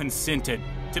never consented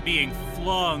to being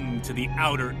flung to the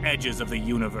outer edges of the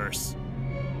universe.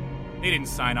 They didn't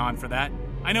sign on for that.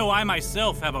 I know I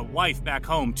myself have a wife back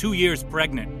home, 2 years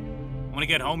pregnant. I want to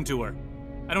get home to her.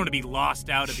 I don't want to be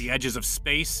lost out at the edges of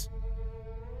space.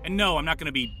 And no, I'm not going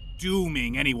to be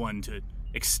dooming anyone to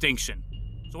extinction.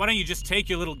 So why don't you just take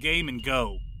your little game and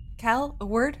go? Cal, a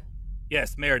word?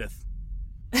 Yes, Meredith.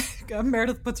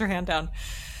 Meredith puts her hand down.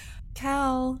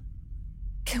 Cal,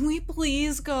 can we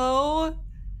please go?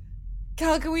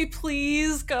 Cal, can we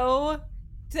please go?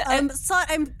 I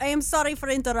am sorry for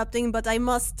interrupting, but I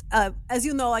must, as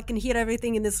you know, I can hear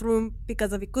everything in this room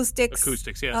because of acoustics.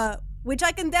 Acoustics, yes. Which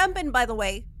I can dampen, by the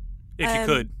way. If you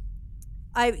could.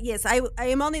 I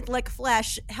am on it like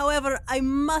flash. However, I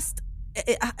must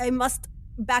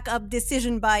back up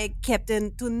decision by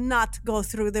Captain to not go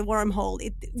through the wormhole.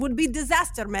 It would be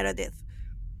disaster, Meredith.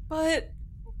 But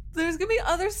there's gonna be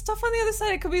other stuff on the other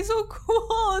side. It could be so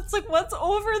cool. It's like, what's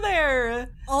over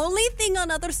there? Only thing on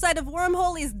other side of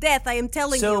wormhole is death, I am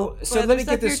telling you. So let me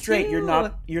get this straight.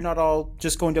 You're not all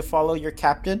just going to follow your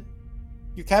captain?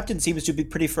 Your captain seems to be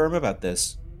pretty firm about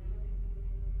this.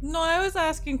 No, I was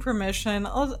asking permission.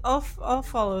 I'll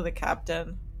follow the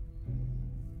captain.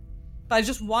 But I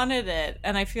just wanted it,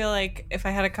 and I feel like if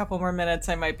I had a couple more minutes,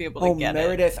 I might be able to get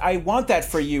Meredith, I want that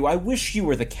for you. I wish you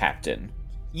were the captain.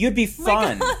 You'd be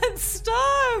fun. My God,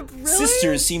 stop! Really?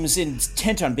 Sisters seems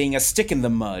intent on being a stick in the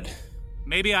mud.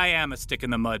 Maybe I am a stick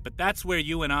in the mud, but that's where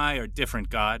you and I are different,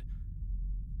 God.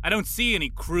 I don't see any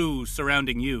crew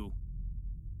surrounding you.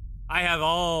 I have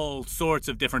all sorts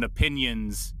of different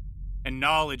opinions and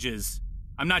knowledges.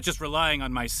 I'm not just relying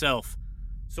on myself.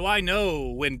 So I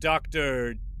know when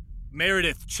Dr.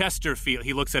 Meredith Chesterfield,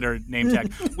 he looks at her name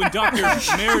tag, when Dr.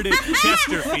 Meredith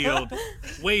Chesterfield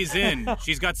weighs in,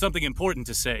 she's got something important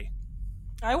to say.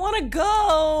 I want to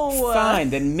go! Fine,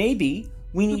 then maybe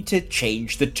we need to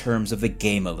change the terms of the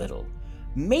game a little.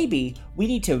 Maybe we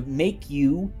need to make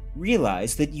you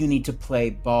realize that you need to play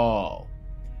ball.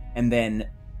 And then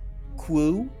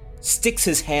Quoo sticks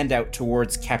his hand out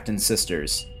towards Captain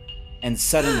Sisters, and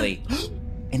suddenly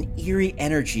an eerie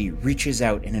energy reaches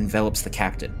out and envelops the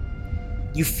captain.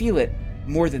 You feel it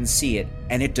more than see it,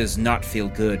 and it does not feel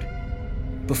good.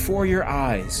 Before your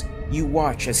eyes, you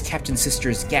watch as Captain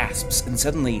Sisters gasps and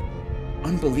suddenly,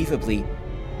 unbelievably,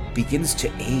 begins to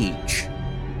age.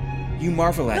 You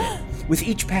marvel at it. With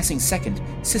each passing second,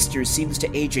 Sisters seems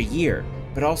to age a year,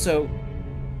 but also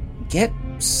get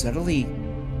subtly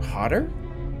hotter?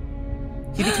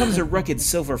 He becomes a rugged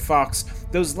silver fox,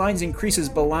 those lines increases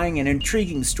belying and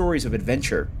intriguing stories of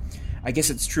adventure. I guess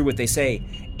it's true what they say.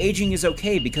 Aging is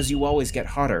okay because you always get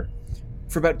hotter.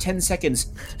 For about 10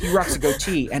 seconds, he rocks a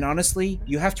goatee, and honestly,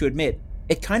 you have to admit,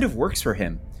 it kind of works for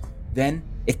him. Then,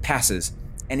 it passes,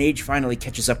 and age finally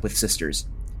catches up with Sisters.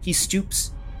 He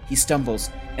stoops, he stumbles,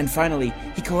 and finally,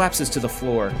 he collapses to the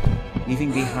floor,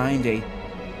 leaving behind a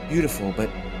beautiful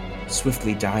but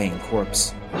swiftly dying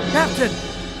corpse. Captain!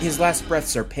 His last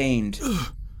breaths are pained.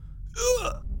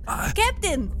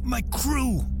 Captain! My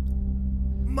crew!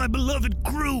 My beloved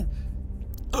crew!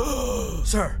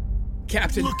 Sir,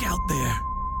 Captain! Look out there!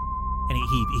 And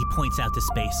he points out to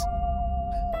space.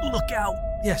 Look out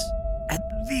yes. at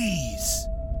these!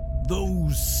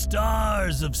 Those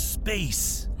stars of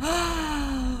space.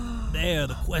 They're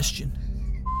the question.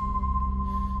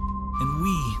 And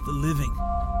we, the living,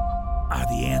 are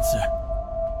the answer.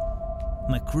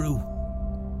 My crew,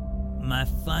 my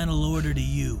final order to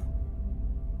you.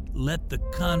 Let the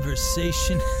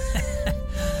conversation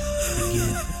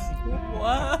begin.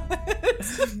 What?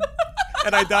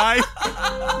 And I die?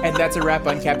 And that's a wrap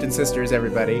on Captain Sisters,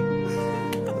 everybody.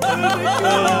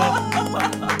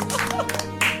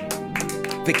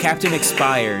 The captain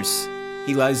expires.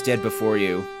 He lies dead before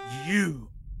you.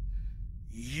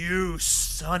 You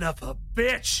son of a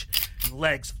bitch!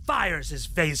 Legs fires his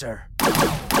phaser.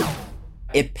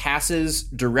 It passes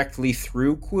directly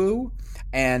through Quoo,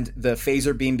 and the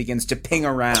phaser beam begins to ping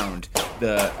around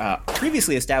the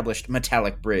previously established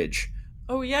metallic bridge.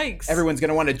 Oh, yikes. Everyone's going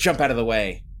to want to jump out of the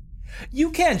way.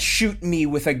 You can't shoot me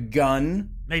with a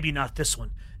gun. Maybe not this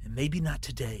one, and maybe not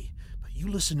today, but you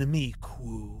listen to me,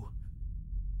 Quoo.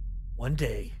 One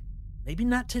day, maybe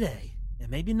not today, and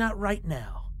maybe not right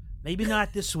now, maybe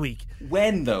not this week.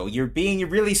 When, though? You're being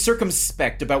really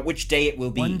circumspect about which day it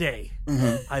will be. One day,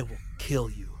 I will kill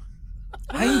you.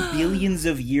 I'm billions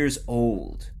of years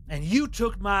old. And you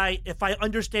took if I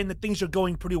understand that things are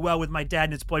going pretty well with my dad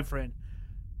and his boyfriend,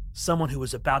 someone who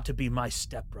was about to be my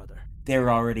stepbrother. They're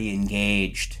already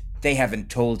engaged. They haven't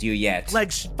told you yet.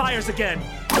 Legs fires again.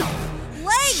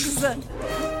 Legs!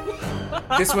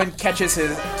 This one catches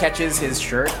his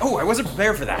shirt. Oh, I wasn't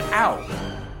prepared for that. Ow.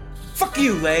 Fuck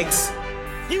you, Legs.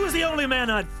 He was the only man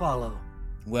I'd follow.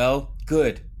 Well,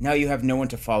 good. Now you have no one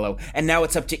to follow, and now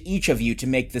it's up to each of you to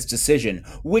make this decision.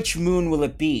 Which moon will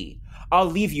it be? I'll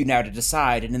leave you now to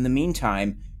decide, and in the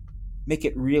meantime, make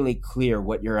it really clear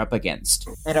what you're up against.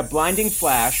 In a blinding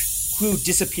flash, Quoo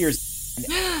disappears,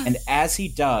 and as he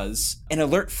does, an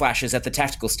alert flashes at the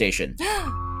tactical station.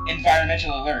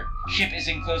 Environmental alert. Ship is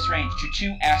in close range to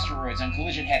 2 asteroids on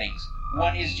collision headings.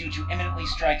 1 is due to imminently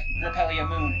strike Grapelia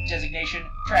Moon, designation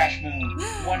Trash Moon.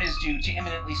 1 is due to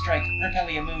imminently strike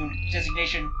Grapelia Moon,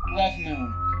 designation Love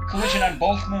Moon. Collision on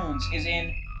both moons is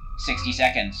in 60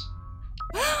 seconds.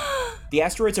 The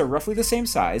asteroids are roughly the same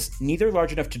size, neither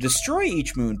large enough to destroy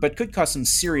each moon, but could cause some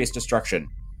serious destruction.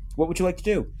 What would you like to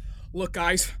do? Look,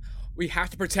 guys, we have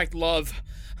to protect Love.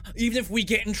 Even if we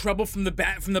get in trouble from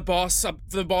the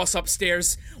boss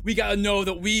upstairs, we gotta know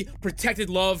that we protected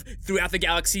Love throughout the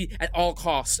galaxy at all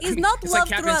costs. It's not love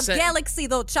like throughout galaxy,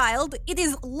 though, child. It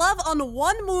is love on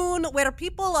one moon where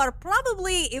people are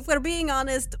probably, if we're being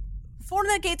honest,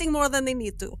 fornicating more than they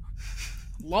need to.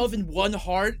 Love in one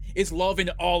heart is love in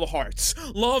all hearts.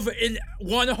 Love in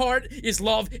one heart is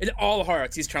love in all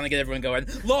hearts. He's trying to get everyone going.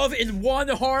 Love in one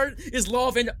heart is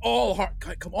love in all hearts.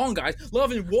 Come on, guys.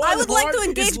 Love in one heart. I would like to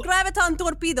engage graviton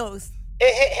torpedoes.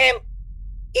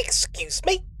 Excuse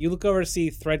me? You look over to see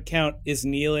Thread Count is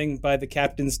kneeling by the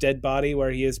captain's dead body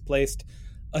where he has placed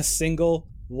a single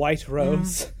white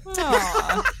rose.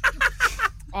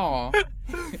 Aww.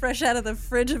 Fresh out of the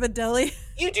fridge of a deli.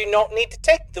 You do not need to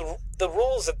take the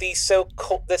rules of this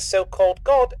so-called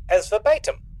god as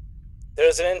verbatim. There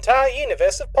is an entire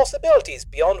universe of possibilities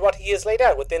beyond what he has laid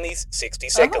out within these 60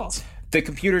 seconds. The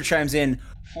computer chimes in.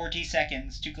 40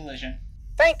 seconds to collision.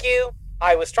 Thank you.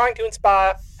 I was trying to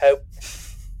inspire hope.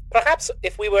 Perhaps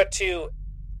if we were to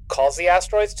cause the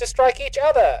asteroids to strike each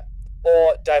other,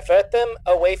 or divert them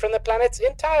away from the planets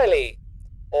entirely,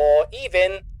 or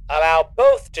even allow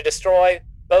both to destroy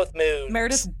both moons.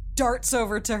 Meredith darts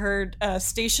over to her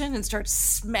station and starts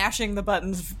smashing the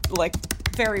buttons, like,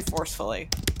 very forcefully.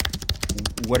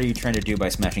 What are you trying to do by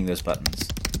smashing those buttons?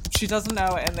 She doesn't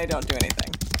know, and they don't do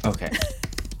anything. Okay.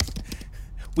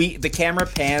 The camera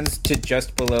pans to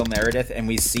just below Meredith, and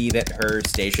we see that her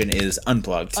station is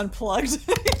unplugged. Unplugged?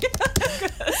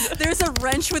 There's a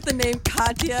wrench with the name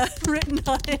Katya written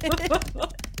on it.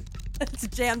 It's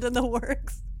jammed in the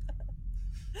works.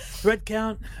 Thread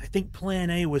count, I think Plan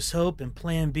A was hope and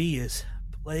Plan B is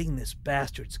playing this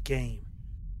bastard's game.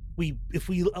 If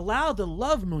we allow the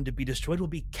Love Moon to be destroyed, we'll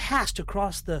be cast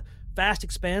across the vast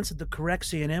expanse of the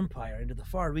Corexian Empire into the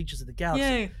far reaches of the galaxy.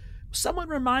 Yay. Someone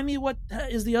remind me what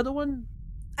is the other one?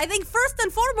 I think first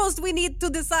and foremost we need to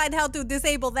decide how to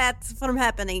disable that from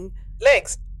happening.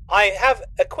 Legs, I have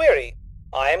a query.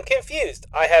 I am confused.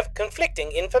 I have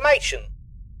conflicting information.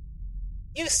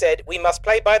 You said we must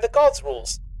play by the gods'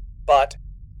 rules, but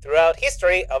throughout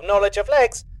history of knowledge of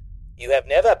Legs, you have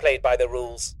never played by the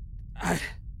rules.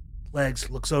 Legs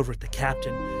looks over at the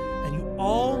captain, and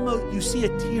you see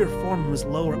a tear form on his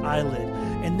lower eyelid,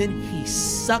 and then he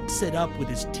sucks it up with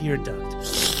his tear duct.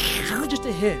 It's only just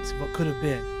a hint of what could have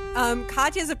been.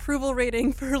 Katya's approval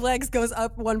rating for Legs goes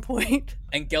up 1 point.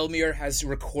 And Gelmir has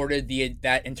recorded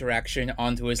that interaction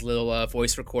onto his little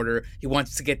voice recorder. He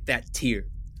wants to get that tear.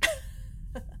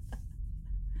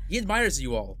 He admires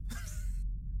you all.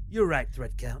 You're right,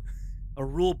 Thread Count. A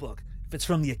rule book. If it's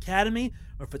from the Academy,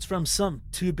 or if it's from some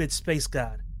 2-bit space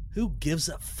god. Who gives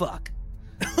a fuck?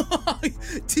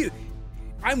 Dude,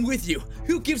 I'm with you.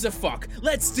 Who gives a fuck?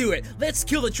 Let's do it. Let's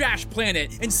kill the trash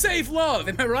planet and save Love.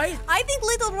 Am I right? I think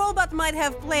Little Robot might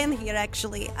have plan here,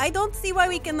 actually. I don't see why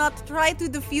we cannot try to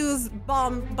defuse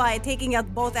bomb by taking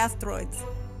out both asteroids.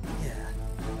 Yeah,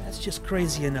 that's just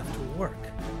crazy enough to work.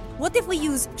 What if we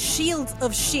use shields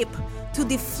of ship to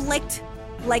deflect,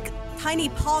 like, tiny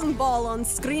pong ball on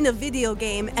screen of video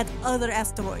game at other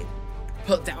asteroid?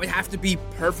 But that would have to be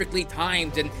perfectly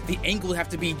timed, and the angle would have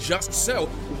to be just so.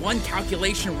 One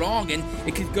calculation wrong, and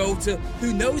it could go to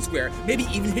who knows where. Maybe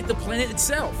even hit the planet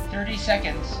itself. 30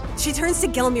 seconds. She turns to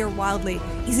Gelmir wildly.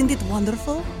 Isn't it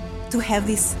wonderful to have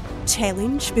this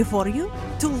challenge before you?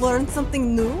 To learn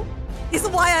something new? Is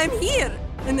why I'm here!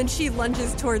 And then she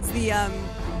lunges towards the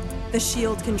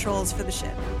shield controls for the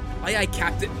ship. Aye, aye,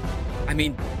 Captain.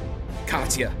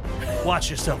 Katya. Watch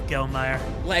yourself, Gelmir.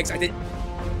 Legs, I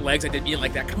didn't mean it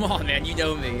like that. Come on, man, you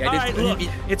know me. All right, look,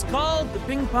 it's called the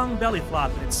ping pong belly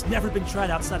flop, and it's never been tried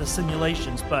outside of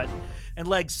simulations, and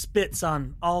Legs spits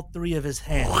on all 3 of his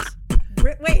hands.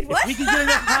 Wait, what? If we can get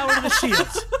enough power to the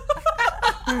shields.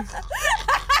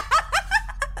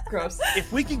 Gross.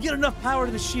 If we can get enough power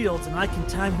to the shields and I can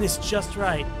time this just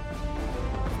right,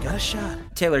 we've got a shot.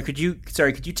 Taylor, could you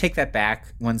take that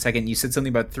back 1 second? You said something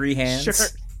about 3 hands? Sure.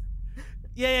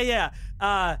 Yeah.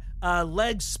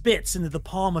 Legs spits into the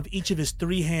palm of each of his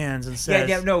 3 hands and says...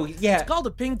 Yeah. It's called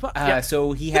a ping pong...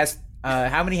 So he has...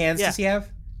 how many hands does he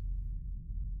have?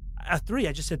 3.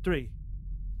 I just said 3.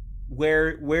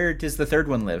 Where does the 3rd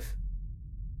one live?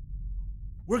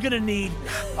 we're gonna need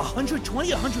 120,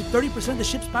 130% of the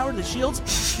ship's power to the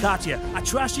shields. Katya, I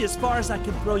trust you as far as I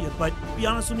can throw you, but be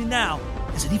honest with me now,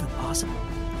 is it even possible?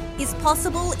 It's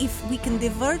possible if we can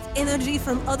divert energy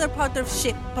from other part of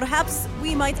ship. Perhaps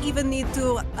we might even need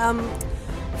to,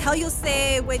 how you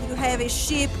say when you have a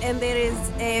ship and there is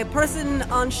a person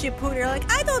on ship who you're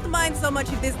like, I don't mind so much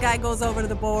if this guy goes over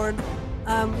the board.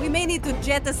 We may need to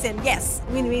jettison, yes,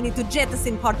 we may need to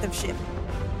jettison part of ship.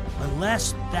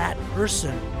 Unless that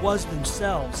person was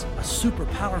themselves a super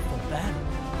powerful battle.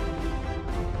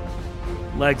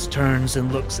 Legs turns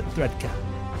and looks at Threadcount.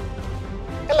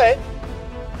 Hello.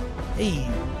 Hey,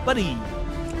 buddy.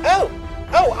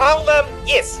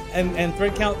 Yes. And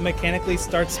Threadcount mechanically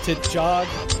starts to jog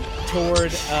toward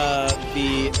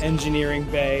the engineering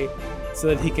bay so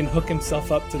that he can hook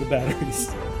himself up to the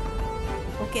batteries.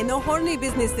 Okay, no horny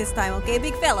business this time, okay,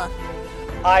 big fella?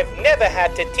 I've never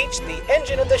had to teach the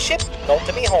engine of the ship not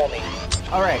to be horny.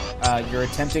 All right, you're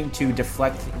attempting to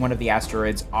deflect one of the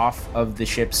asteroids off of the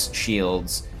ship's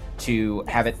shields to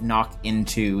have it knock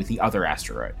into the other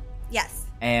asteroid. Yes.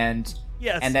 And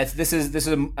this is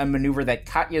a maneuver that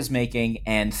Katya's making,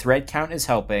 and Threadcount is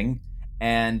helping.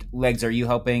 And Legs, are you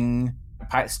helping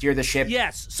steer the ship?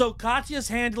 Yes. So Katya's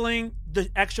handling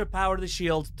the extra power to the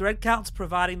shield. Threadcount's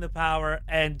providing the power,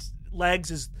 and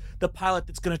Legs is the pilot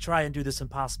that's going to try and do this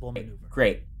impossible maneuver.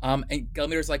 Great. And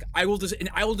Gelmir's like, I will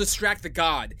distract the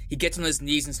god. He gets on his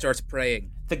knees and starts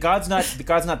praying. The god's not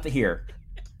here.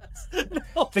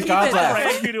 No, the god's left.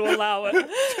 Praying you to allow it.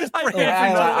 Let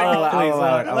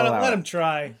him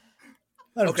try.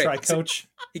 Let him try, Coach. So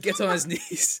he gets on his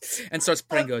knees and starts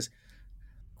praying. Goes,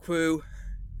 Q,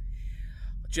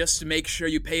 just to make sure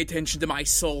you pay attention to my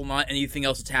soul, not anything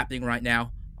else that's happening right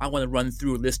now. I want to run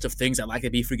through a list of things I'd like to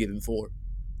be forgiven for.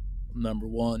 Number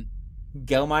 1.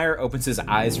 Gelmir opens his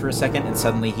eyes for a second, and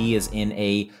suddenly he is in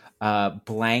a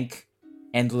blank,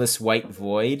 endless white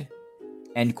void.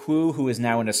 And Q, who is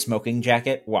now in a smoking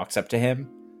jacket, walks up to him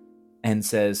and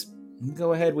says,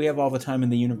 "Go ahead, we have all the time in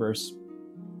the universe."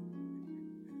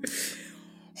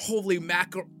 Holy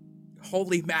macaroni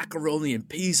and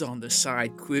peas on the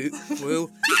side, Q.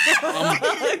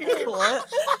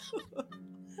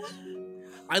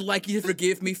 I'd like you to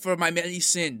forgive me for my many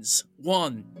sins.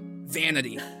 1,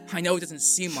 vanity. I know it doesn't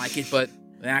seem like it, but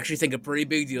I actually think a pretty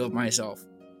big deal of myself.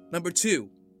 Number 2,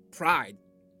 pride.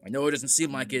 I know it doesn't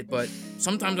seem like it, but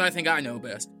sometimes I think I know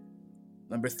best.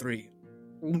 Number 3,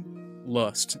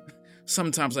 lust.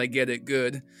 Sometimes I get it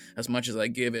good, as much as I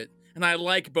give it. And I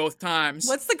like both times.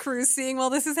 What's the crew seeing while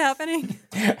this is happening?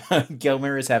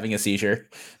 Gelmir is having a seizure.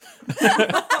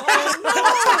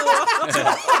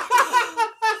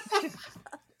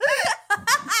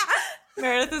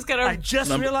 Meredith is gonna... I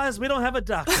just realized we don't have a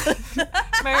duck.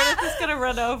 Meredith is gonna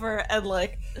run over and,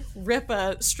 like, rip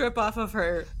a strip off of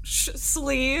her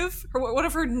sleeve, or one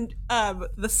of her,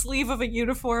 the sleeve of a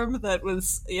uniform that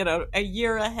was, a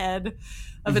year ahead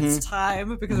of its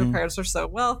time because her parents were so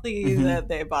wealthy that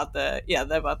they bought the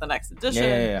next edition.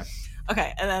 Yeah.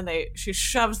 Okay, and then she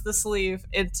shoves the sleeve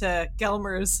into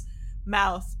Gelmir's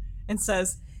mouth and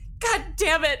says, "God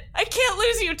damn it, I can't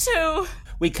lose you too."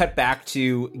 We cut back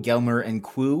to Gelmir and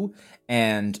Q,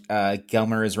 and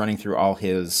Gelmir is running through all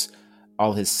his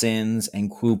sins,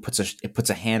 and Q puts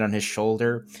a hand on his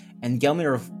shoulder. And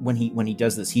Gelmir, when he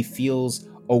does this, he feels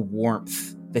a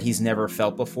warmth that he's never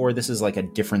felt before. This is like a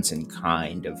difference in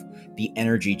kind of the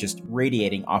energy just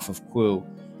radiating off of Q.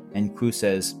 And Q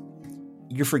says,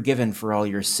 "You're forgiven for all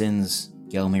your sins,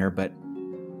 Gelmir, but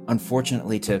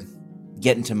unfortunately, to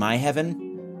get into my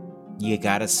heaven, you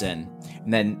gotta sin."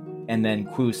 And then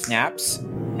Q snaps,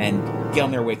 and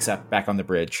Gelmir wakes up back on the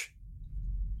bridge.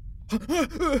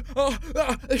 Oh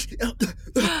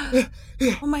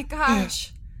my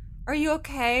gosh. Are you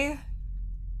okay?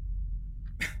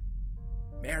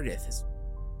 Meredith, is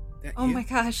that Oh you? my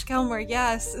gosh, Gelmir,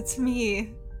 yes, it's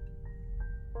me.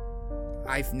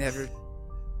 I've never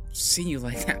seen you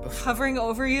like that before. Hovering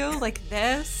over you like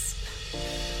this?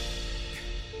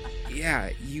 Yeah,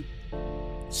 you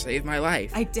saved my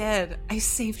life. I did. I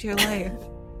saved your life.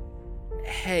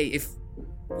 Hey, if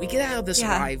we get out of this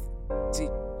alive, do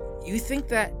you think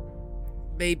that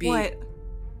maybe... What?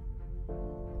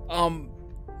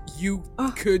 You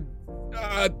could,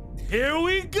 Here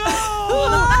we go!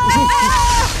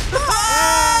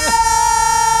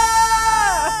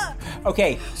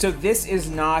 Okay, so this is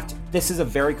a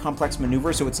very complex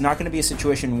maneuver, so it's not going to be a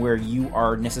situation where you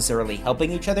are necessarily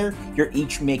helping each other. You're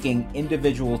each making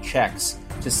individual checks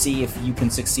to see if you can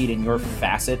succeed in your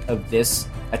facet of this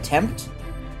attempt,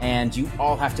 and you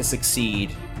all have to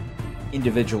succeed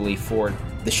individually for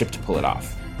the ship to pull it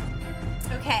off.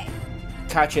 Okay.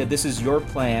 Katya, this is your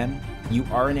plan. You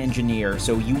are an engineer,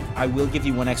 so I will give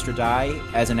you one extra die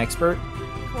as an expert.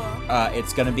 Cool.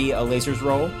 It's going to be a lasers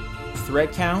roll.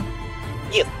 Thread count.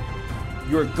 Yes.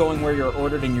 You're going where you're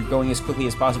ordered, and you're going as quickly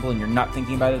as possible, and you're not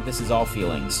thinking about it. This is all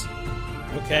feelings.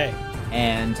 Okay.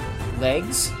 And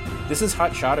legs. This is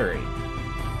hot shottery.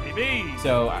 Maybe.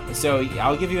 So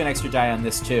I'll give you an extra die on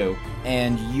this too,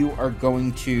 and you are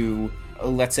going to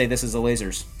let's say this is a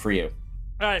lasers for you.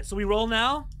 All right, so we roll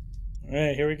now. All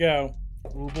right, here we go.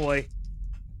 Oh boy.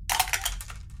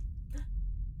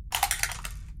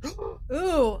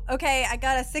 Ooh, okay, I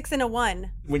got a 6 and a 1.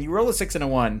 When you roll a 6 and a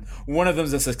 1, one of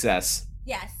them's a success.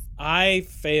 Yes. I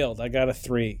failed. I got a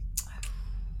 3.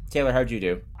 Taylor, how'd you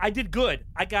do? I did good.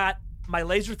 I got my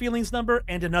laser feelings number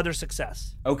and another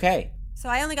success. Okay. So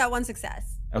I only got 1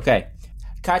 success. Okay.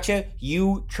 Katya,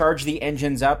 you charge the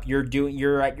engines up.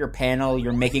 You're at your panel.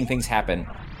 You're making things happen.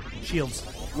 Shields.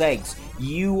 Legs,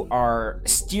 you are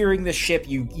steering the ship.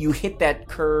 You hit that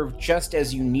curve just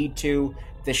as you need to.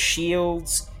 The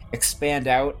shields expand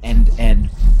out and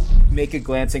make a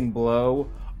glancing blow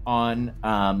on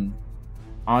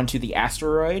onto the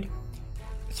asteroid.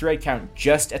 Thread count,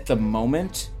 just at the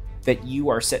moment that you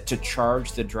are set to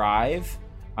charge the drive,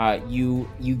 you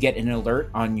get an alert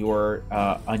on your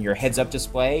heads-up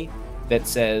display that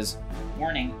says,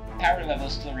 Warning, power level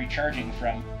still recharging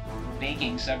from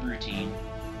baking subroutine.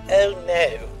 Oh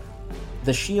no.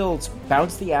 the shields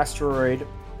bounce the asteroid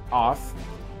off.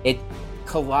 It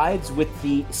collides with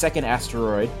the second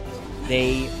asteroid.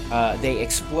 They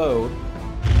explode,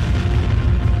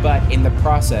 but in the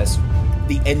process,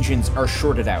 the engines are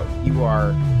shorted out. You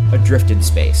are adrift in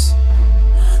space.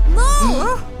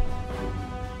 No!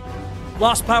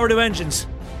 Lost power to engines.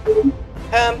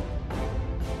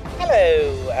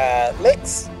 Hello,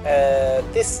 Lex.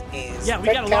 This is Yeah, we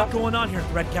got a lot going on here,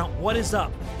 Thread Count. What is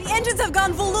up? The engines have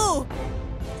gone voodoo!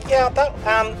 Yeah, that,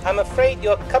 I'm afraid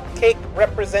your cupcake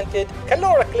represented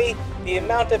calorically the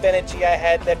amount of energy I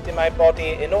had left in my body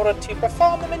in order to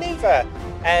perform the maneuver.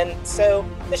 And so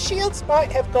the shields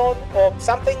might have gone, or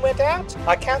something went out.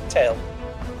 I can't tell.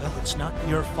 Well, it's not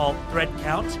your fault, Thread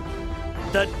Count.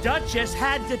 The Duchess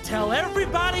had to tell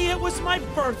everybody it was my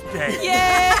birthday.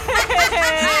 Yay!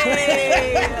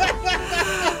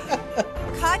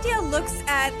 Katya looks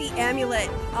at the amulet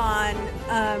on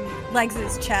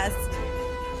Legs' chest.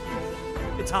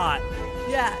 It's hot.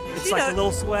 Yeah, It's she like knows. a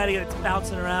little sweaty and it's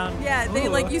bouncing around. Yeah, they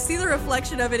Ooh. you see the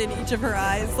reflection of it in each of her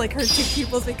eyes. Like her two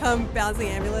pupils become bouncy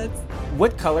amulets.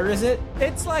 What color is it?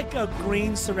 It's like a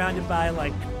green surrounded by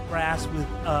like brass with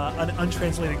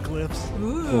untranslated glyphs.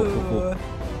 Ooh.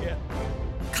 Yeah.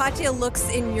 Katya looks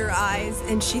in your eyes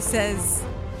and she says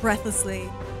breathlessly,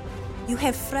 "You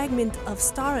have fragment of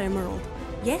Star Emerald,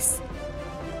 yes?"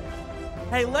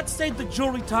 Hey, let's save the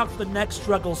jewelry talk for the next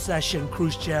struggle session,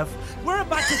 Khrushchev. We're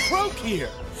about to croak here.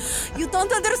 You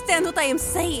don't understand what I am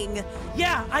saying.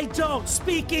 Yeah, I don't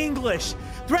speak English.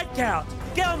 Thread Count,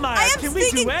 Gelmeyer, I am can we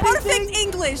speaking do anything? perfect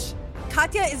English.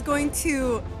 Katya is going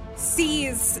to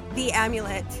seize the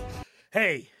amulet.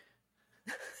 Hey,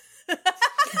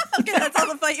 Okay, that's all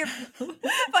the fight you're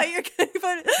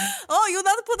Oh, you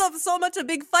not put up so much a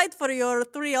big fight for your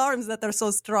 3 arms that are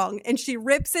so strong. And she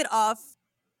rips it off.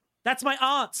 that's my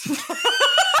aunt's.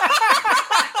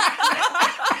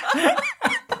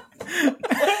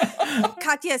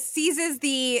 Katya seizes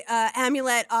the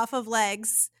amulet off of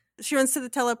Legs. She runs to the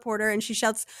teleporter and she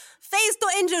shouts, "Phase to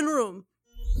engine room."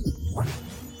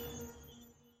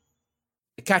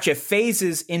 Katya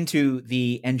phases into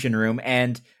the engine room,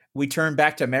 and we turn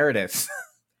back to Meredith.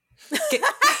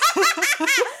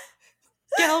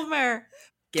 Gelmer.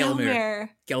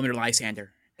 Gelmir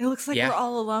Lysander. It looks like Yeah. we're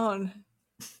all alone.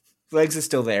 Legs is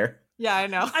still there. Yeah, I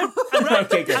know. I'm right,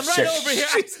 Okay, good, I'm right sure. over here.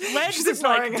 Legs she's is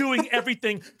like ignoring it. doing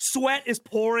everything. Sweat is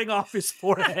pouring off his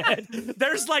forehead.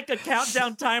 There's like a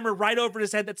countdown timer right over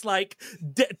his head that's like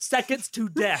seconds to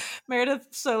death. Meredith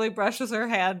slowly brushes her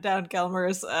hand down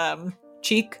Gelmer's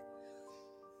cheek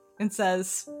and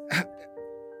says,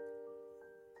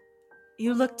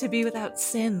 "You look to be without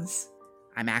sins."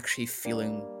 I'm actually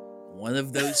feeling one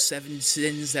of those 7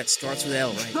 sins that starts with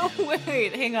L right now. Oh,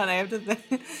 wait, hang on, I have to think.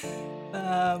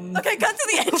 Okay, cut to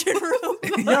the engine room.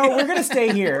 No, we're gonna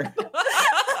stay here.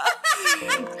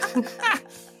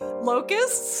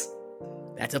 Locusts?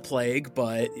 That's a plague,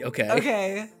 but okay.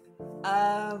 Okay.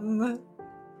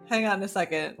 Hang on a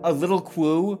second. A little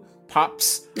Quoo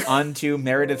pops onto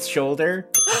Meredith's shoulder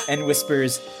and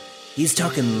whispers, "He's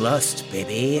talking lust,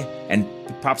 baby," and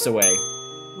pops away.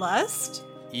 Lust?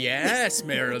 Yes,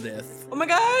 Meredith. Oh my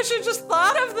gosh, I just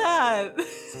thought of that.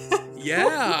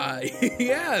 Yeah,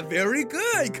 yeah, very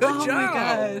good. Good Oh job. my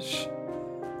gosh.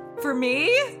 For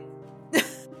me?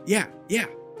 Yeah,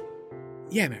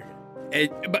 Meredith.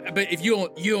 But if you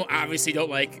don't obviously don't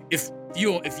like if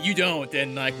you don't,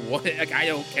 then like what? Like I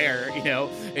don't care, you know.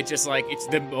 It's just like it's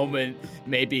the moment.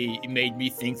 Maybe it made me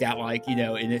think that, like, you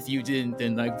know. And if you didn't,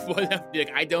 then like what?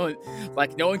 Like I don't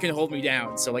like. No one can hold me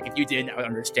down. So like if you didn't, I would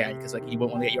understand because like you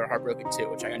wouldn't want to get your heart broken too,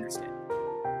 which I understand.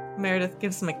 Meredith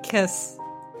gives him a kiss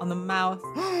on the mouth.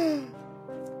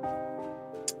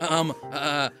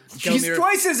 She's Gelmir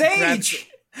twice his age.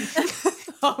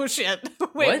 Oh shit!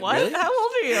 Wait, what? Really? How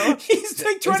old are you? He's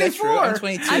like Is that true? 24. I'm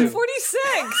 22. I'm 46.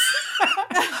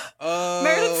 Oh.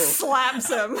 Meredith slaps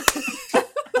him.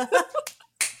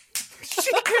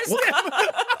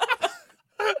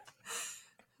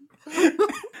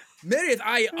 Meredith,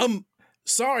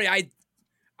 sorry,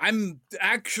 I'm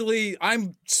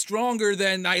stronger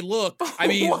than I look. I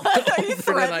mean, What? Are you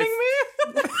threatening me?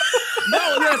 No,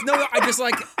 I just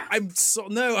like I'm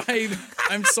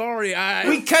sorry.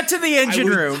 We cut to the engine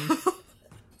room.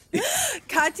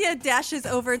 Katya dashes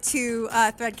over to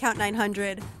thread count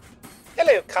 900.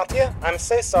 Hello, Katya. I'm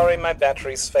so sorry my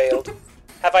batteries failed.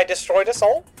 Have I destroyed us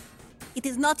all? It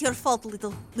is not your fault,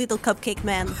 little cupcake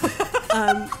man.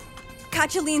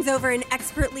 Katya leans over and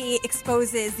expertly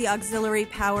exposes the auxiliary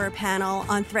power panel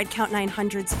on thread count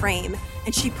 900's frame,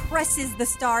 and she presses the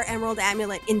Star Emerald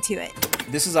amulet into it.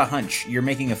 This is a hunch. You're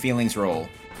making a feelings roll.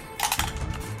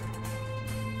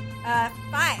 5.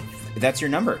 That's your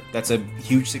number. That's a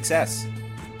huge success.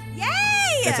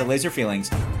 Yay! That's a laser feelings.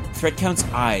 Threadcount's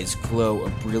eyes glow a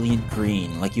brilliant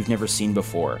green like you've never seen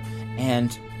before,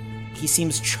 and he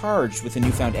seems charged with a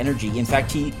newfound energy. In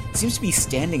fact, he seems to be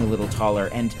standing a little taller,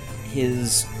 and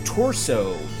his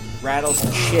torso rattles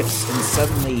and shifts, and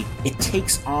suddenly it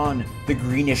takes on the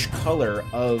greenish color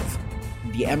of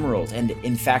the emerald, and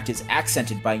in fact is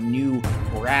accented by new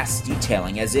brass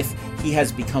detailing, as if he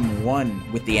has become one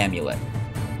with the amulet.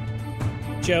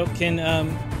 Joe, can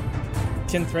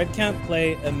Threadcount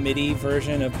play a MIDI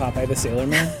version of Popeye the Sailor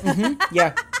Man?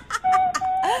 Yeah.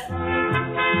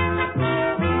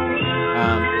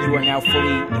 You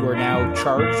are now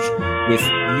charged with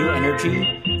new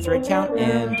energy, Threadcount,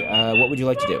 and what would you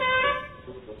like to do?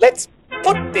 Let's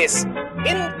put this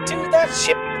into the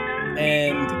ship.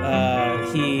 And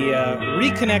he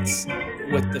reconnects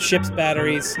with the ship's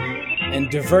batteries and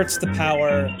diverts the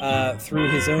power through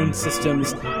his own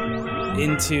systems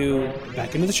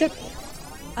back into the ship.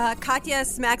 Katya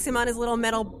smacks him on his little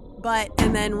metal butt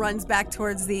and then runs back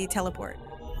towards the teleport.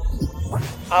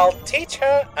 I'll teach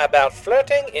her about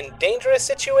flirting in dangerous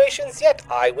situations, yet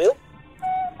I will.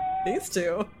 These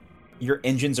two. Your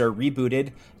engines are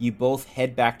rebooted, you both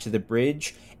head back to the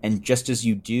bridge, and just as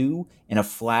you do, in a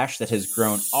flash that has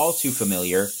grown all too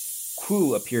familiar,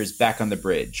 Q appears back on the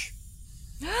bridge.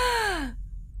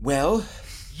 Well?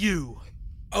 You.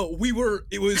 Oh,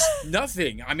 it was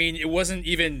nothing. I mean, it wasn't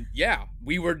even,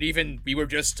 we were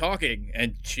just talking,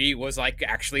 and she was, like,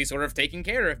 actually sort of taking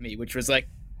care of me, which was, like,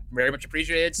 very much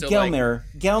appreciated. So, Gelmir.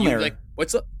 Like,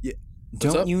 what's up? Yeah.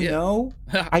 Don't you know?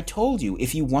 I told you,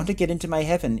 if you want to get into my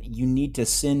heaven, you need to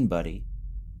sin, buddy.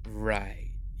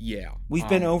 Right. Yeah. We've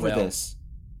been over this.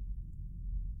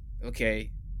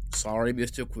 Okay. Sorry,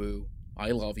 Mr. Q.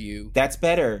 I love you. That's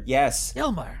better, yes.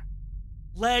 Gelmir.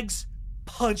 Legs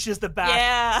punches the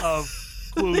back of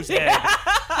Q's head.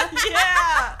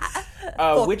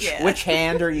 Which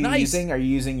hand are you using? Are you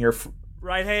using your...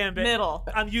 Right hand. Middle.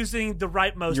 I'm using the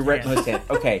rightmost Your rightmost hand.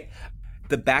 Okay.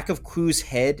 The back of Q's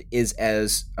head is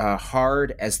as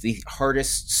hard as the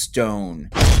hardest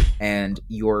stone, and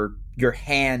your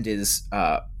hand is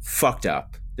fucked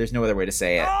up. There's no other way to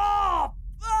say it.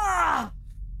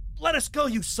 Let us go,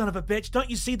 you son of a bitch. Don't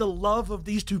you see the love of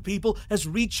these two people has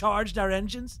recharged our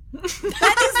engines? That is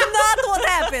not what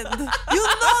happened. You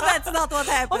know that's not what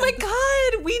happened. Oh my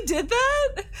god, we did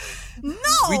that? No!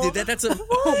 We did that? That's a...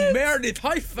 Oh, Meredith,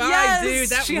 high five, yes, dude.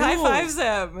 That she rules. high fives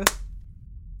him.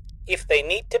 If they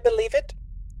need to believe it,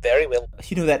 very well.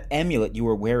 You know, that amulet you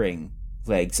were wearing,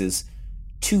 Legs, is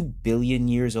 2 billion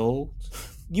years old.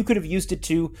 You could have used it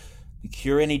to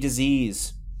cure any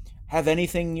disease, have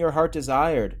anything your heart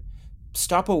desired,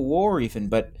 stop a war even,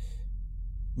 but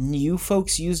you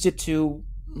folks used it to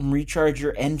recharge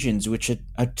your engines, which a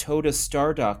Toda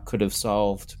Stardock could have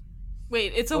solved.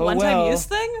 Wait, it's a one-time use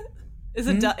thing? Is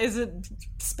it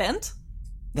spent?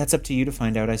 That's up to you to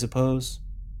find out, I suppose.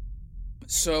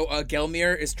 So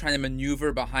Gelmir is trying to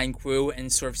maneuver behind Q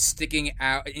and sort of sticking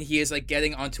out, and he is like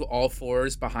getting onto all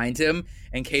fours behind him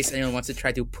in case anyone wants to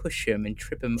try to push him and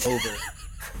trip him over.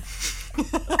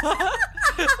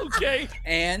 Okay.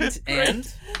 And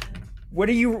what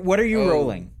are you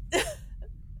rolling?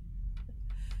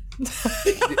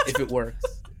 If it works.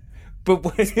 But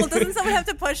Well, doesn't someone have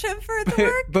to push him for it to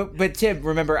work? but Tim,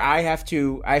 remember, I have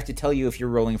to tell you if you're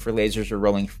rolling for lasers or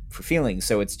rolling for feelings.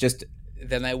 So it's just.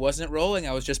 Then I wasn't rolling.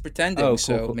 I was just pretending. Oh, cool,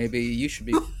 so cool. maybe you should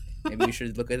be. Maybe you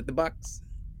should look at the box.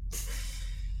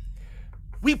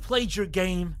 We played your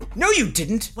game. No, you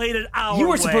didn't. Played it our You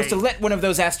were way. supposed to let one of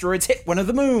those asteroids hit one of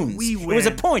the moons. We It was a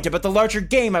win. point about the larger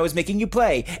game I was making you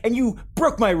play, and you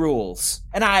broke my rules.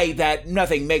 And that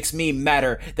nothing makes me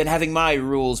madder than having my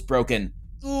rules broken.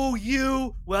 Ooh,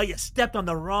 you. Well, you stepped on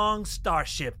the wrong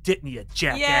starship, didn't you,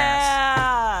 jackass?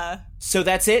 Yeah. So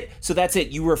that's it.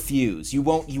 You refuse. You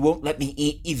won't let me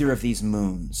eat either of these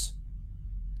moons.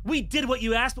 We did what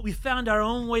you asked, but we found our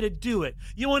own way to do it.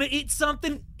 You want to eat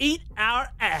something? Eat our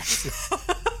asses.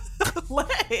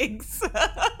 Legs.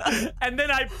 And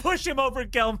then I push him over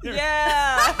Gelmir.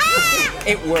 Yeah.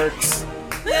 It works.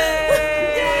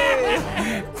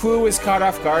 Yay. Q is caught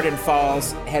off guard and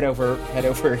falls head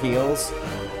over heels.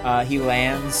 He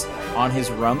lands on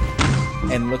his rump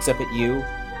and looks up at you.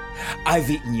 I've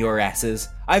eaten your asses.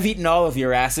 I've eaten all of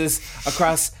your asses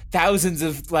across thousands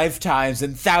of lifetimes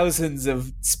and thousands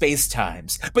of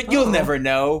space-times. But you'll never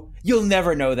know. You'll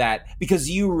never know that because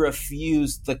you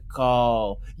refused the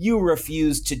call. You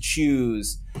refused to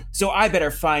choose. So I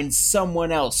better find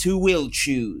someone else who will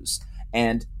choose.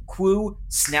 And Q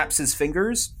snaps his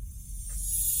fingers,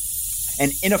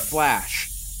 and in a flash,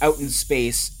 out in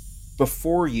space,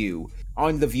 before you,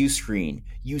 on the view screen,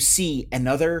 you see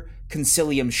another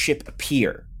Concilium ship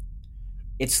appear.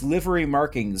 Its livery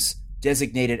markings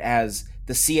designated as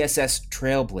the CSS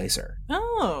Trailblazer,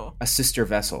 Oh. a sister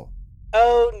vessel.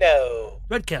 Oh no.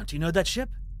 Red Count, do you know that ship?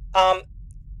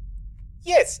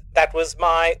 Yes, that was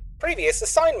my previous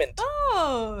assignment.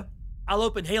 Oh. I'll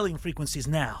open hailing frequencies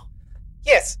now.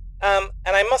 Yes, and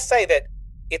I must say that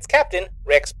its captain,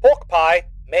 Rex Porkpie,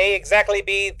 may exactly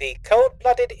be the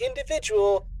cold-blooded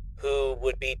individual who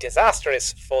would be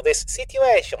disastrous for this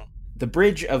situation. The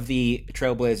bridge of the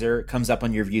Trailblazer comes up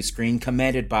on your view screen,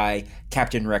 commanded by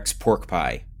Captain Rex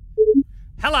Porkpie.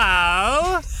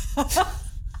 Hello?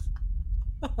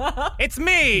 It's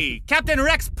me, Captain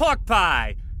Rex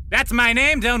Porkpie. That's my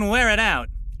name, don't wear it out.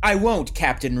 I won't,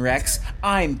 Captain Rex.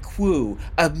 I'm Q,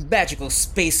 a magical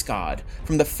space god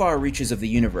from the far reaches of the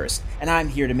universe, and I'm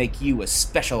here to make you a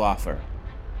special offer.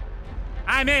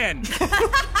 I'm in.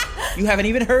 You haven't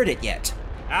even heard it yet.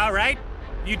 All right.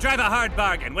 You drive a hard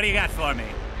bargain. What do you got for me?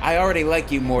 I already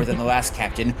like you more than the last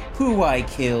captain, who I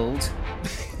killed.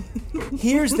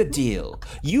 Here's the deal.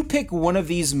 You pick one of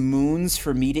these moons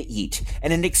for me to eat,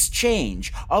 and in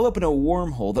exchange, I'll open a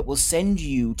wormhole that will send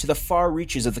you to the far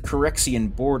reaches of the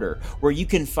Corexian border, where you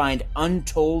can find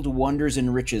untold wonders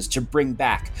and riches to bring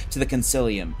back to the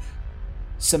Concilium,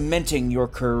 cementing your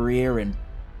career and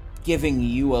giving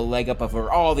you a leg up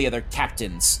over all the other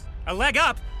captains. A leg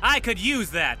up? I could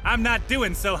use that. I'm not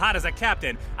doing so hot as a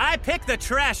captain. I picked the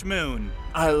trash moon.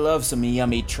 I love some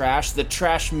yummy trash. The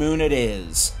trash moon it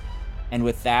is. And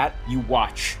with that, you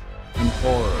watch in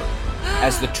horror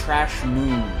as the trash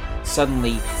moon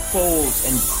suddenly folds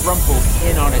and crumples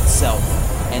in on itself.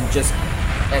 And just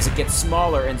as it gets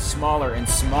smaller and smaller and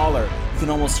smaller, you can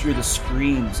almost hear the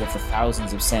screams of the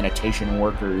thousands of sanitation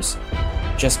workers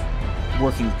just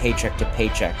working paycheck to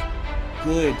paycheck.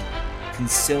 Good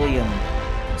Concilium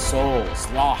souls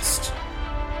lost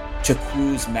to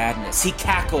Q's madness. He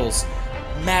cackles,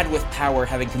 mad with power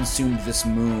having consumed this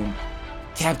moon.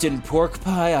 Captain Porkpie,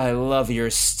 I love your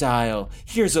style.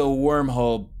 Here's a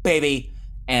wormhole, baby.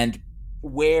 And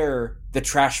where the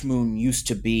trash moon used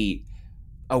to be,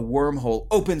 a wormhole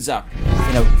opens up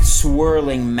in a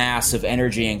swirling mass of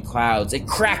energy and clouds. It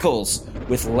crackles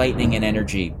with lightning and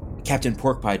energy. Captain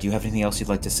Porkpie, do you have anything else you'd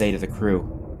like to say to the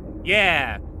crew?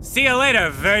 Yeah. See you later,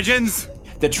 virgins.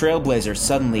 The Trailblazer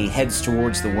suddenly heads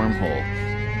towards the wormhole.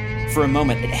 For a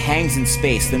moment, it hangs in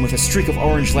space, then with a streak of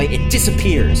orange light, it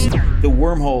disappears. The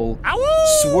wormhole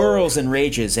swirls and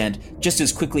rages, and just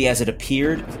as quickly as it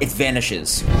appeared, it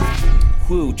vanishes.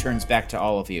 Q turns back to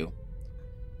all of you.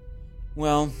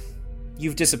 Well,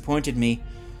 you've disappointed me.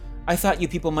 I thought you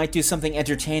people might do something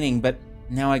entertaining, but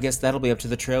now I guess that'll be up to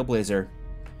the Trailblazer.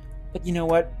 But you know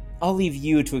what? I'll leave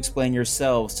you to explain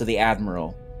yourselves to the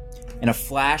Admiral. In a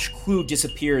flash, Q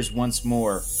disappears once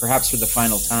more, perhaps for the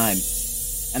final time,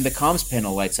 and the comms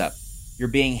panel lights up. You're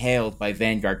being hailed by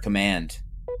Vanguard Command.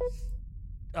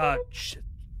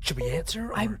 Should we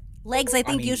answer? Or? Legs, I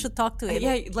think you should talk to him.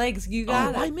 Yeah, Legs, you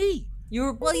got Why it. me?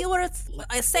 You were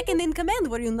a second in command,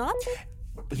 were you not?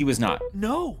 He was not.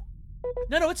 No,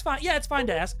 it's fine. Yeah, it's fine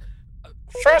to ask.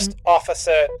 First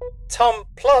Officer Tom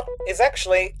Plott is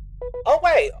actually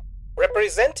away,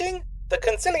 representing the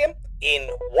Concilium in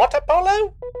water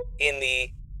polo in the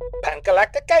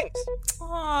Pan-Galactic Games. Oh,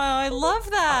 I love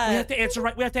We that. have to answer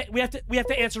right. We have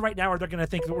to answer right now, or they're going to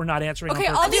think that we're not answering. Okay,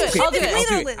 on I'll purpose. do it. I'll do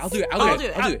it. I'll do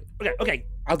it. I'll do it. Okay.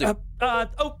 I'll do it.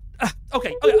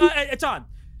 Okay. It's on.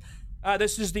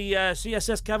 This is the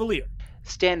CSS Cavalier.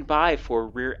 Stand by for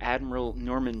Rear Admiral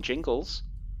Norman Jingles.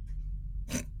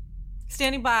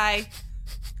 Standing by.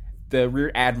 The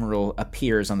Rear Admiral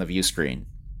appears on the view screen.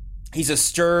 He's a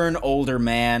stern older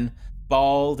man,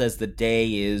 bald as the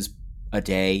day is a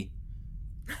day.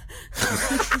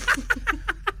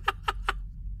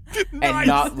 And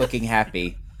not looking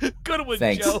happy. Good one,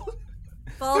 Thanks. Joe.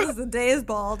 Bald as the day is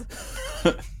bald.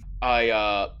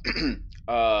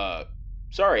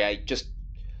 Sorry, I just,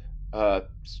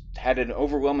 had an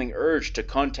overwhelming urge to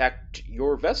contact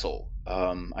your vessel.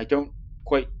 I don't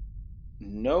quite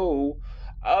know.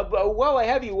 Well, I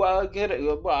have you,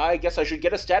 I guess I should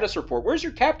get a status report. Where's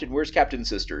your captain? Where's Captain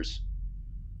Sisters?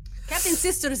 Captain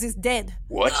Sisters is dead.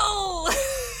 What? Oh!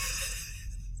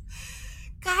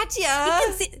 Gotcha! He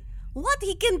can see. What?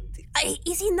 He can.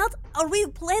 Is he not? Are we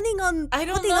planning on I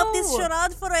don't putting up this know.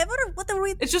 charade forever? What are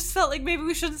we? It just felt like maybe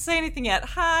we shouldn't say anything yet.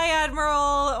 Hi, Admiral.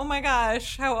 Oh my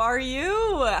gosh. How are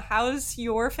you? How's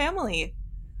your family?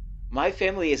 My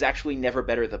family is actually never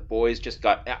better. The boys just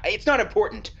got... It's not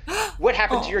important. What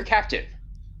happened to your captain?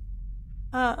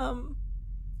 Katya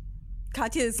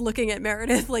is looking at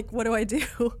Meredith like, what do I do?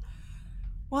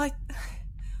 What?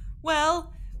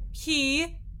 Well,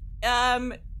 he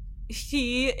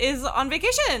is on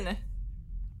vacation.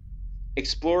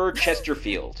 Explorer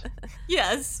Chesterfield.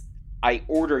 Yes. I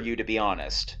order you to be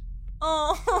honest.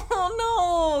 Oh,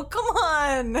 no. Come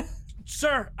on.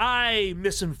 Sir, I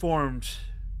misinformed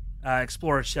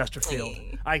Explorer Chesterfield.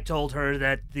 I told her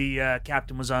that the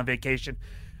captain was on vacation.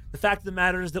 The fact of the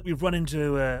matter is that we've run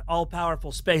into an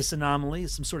all-powerful space anomaly,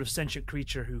 some sort of sentient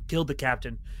creature who killed the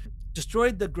captain,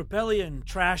 destroyed the Grappellian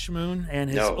trash moon, and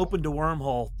has opened a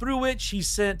wormhole through which he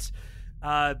sent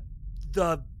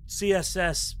the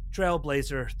CSS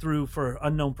Trailblazer through for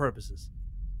unknown purposes.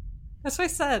 That's what I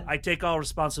said. I take all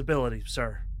responsibility,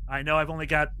 sir. I know I've only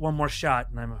got one more shot,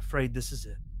 and I'm afraid this is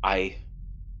it. I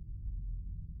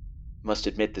must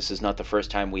admit this is not the first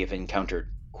time we have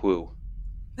encountered Q.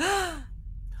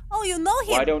 Oh, you know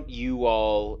him. Why don't you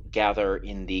all gather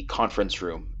in the conference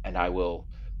room, and I will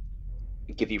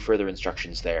give you further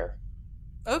instructions there.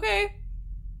 Okay.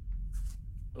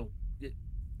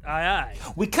 Aye.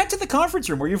 We cut to the conference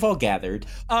room where you've all gathered.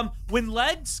 When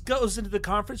Legs goes into the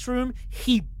conference room,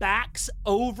 he backs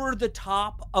over the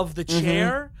top of the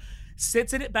chair,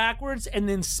 sits in it backwards, and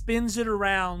then spins it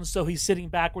around so he's sitting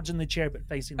backwards in the chair but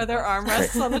facing Are the there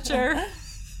armrests on the chair?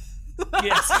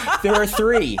 Yes. There are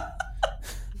 3.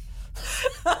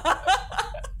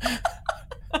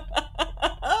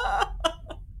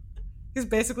 He's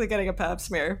basically getting a pap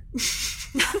smear.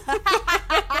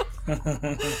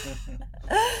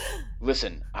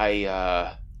 Listen,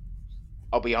 I'll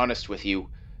be honest with you.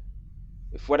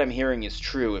 If what I'm hearing is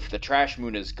true, if the trash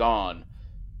moon is gone,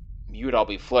 you would all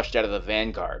be flushed out of the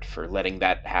Vanguard for letting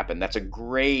that happen. That's a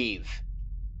grave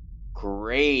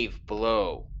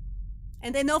blow.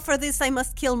 And I know for this I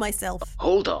must kill myself.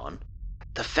 Hold on.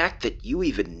 The fact that you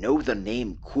even know the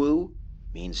name Q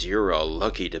means you're all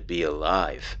lucky to be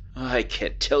alive. I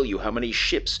can't tell you how many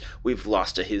ships we've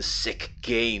lost to his sick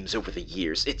games over the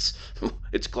years. It's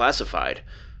classified.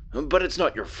 But it's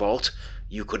not your fault.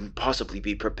 You couldn't possibly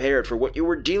be prepared for what you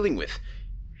were dealing with.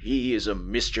 He is a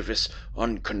mischievous,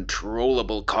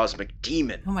 uncontrollable cosmic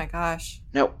demon. Oh my gosh.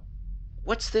 Now,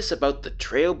 what's this about the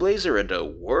Trailblazer and a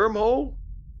wormhole?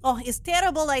 Oh, it's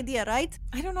terrible idea, right?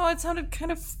 I don't know. It sounded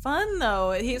kind of fun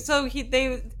though.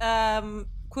 Q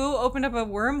opened up a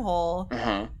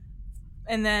wormhole,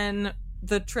 and then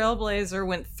the Trailblazer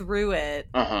went through it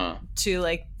to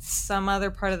like some other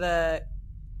part of the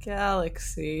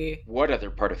galaxy. What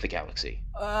other part of the galaxy?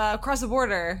 Across the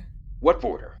border. What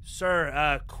border?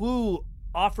 Sir, Q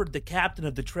offered the captain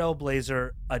of the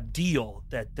Trailblazer a deal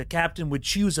that the captain would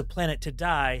choose a planet to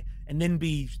die and then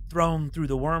be thrown through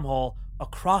the wormhole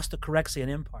across the Corexian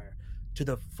Empire to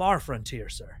the far frontier,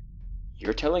 sir.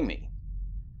 You're telling me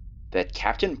that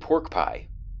Captain Porkpie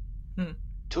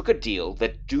took a deal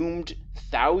that doomed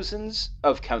thousands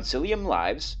of Councilium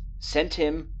lives, sent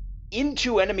him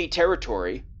into enemy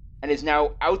territory, and is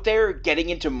now out there getting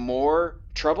into more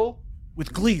trouble?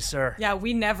 With glee, sir. Yeah,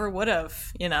 we never would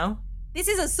have, you know? This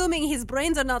is assuming his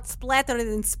brains are not splattered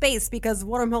in space because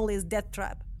wormhole is death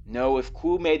trap. No, if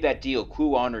Q made that deal,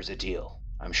 Q honors a deal.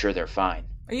 I'm sure they're fine.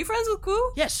 Are you friends with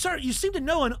Q? Yes, sir. You seem to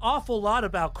know an awful lot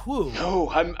about Q. No,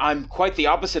 I'm quite the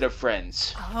opposite of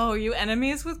friends. Oh, you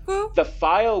enemies with Q? The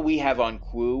file we have on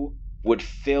Q would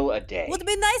fill a day. Would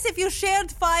be nice if you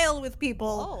shared file with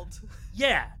people.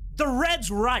 Yeah, the Red's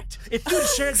right. If you'd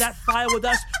shared that file with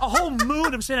us, a whole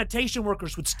moon of sanitation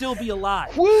workers would still be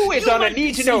alive. Who is You on a might be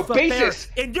need-to-know safe up there basis?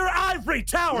 in your ivory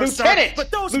tower, Lieutenant! sir,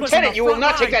 but those of us Lieutenant, on the you will front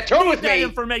not take line that tone need with that me.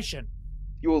 information.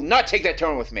 You will not take that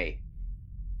tone with me.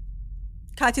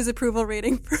 Katya's approval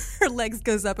rating for her legs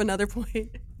goes up another point.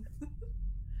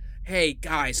 Hey,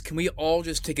 guys, can we all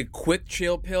just take a quick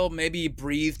chill pill, maybe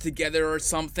breathe together or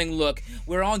something? Look,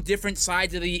 we're on different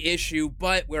sides of the issue,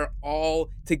 but we're all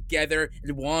together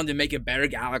and wanting to make a better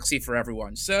galaxy for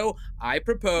everyone. So, I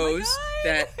propose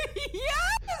that...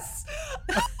 Yes!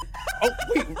 Oh,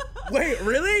 wait,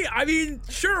 really? I mean,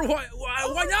 sure, why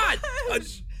not?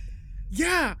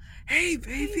 Yeah. Hey,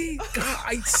 baby.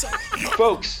 God,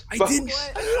 Folks. I didn't...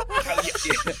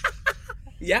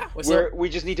 Yeah, what's up? We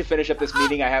just need to finish up this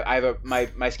meeting.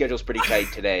 My schedule's pretty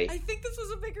tight today. I think this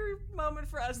was a bigger moment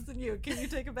for us than you. Can you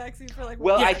take a backseat for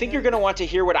Well, I think you're going to want to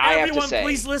hear what I have to Everyone, say.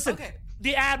 please listen. Okay.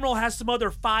 The Admiral has some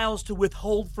other files to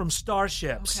withhold from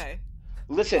starships. Okay.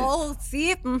 Listen, Oh,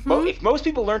 see? if most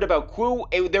people learned about Q,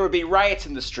 there would be riots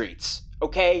in the streets,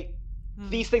 okay?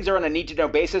 These things are on a need-to-know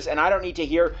basis, and I don't need to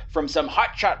hear from some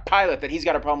hotshot pilot that he's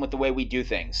got a problem with the way we do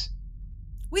things.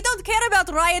 We don't care about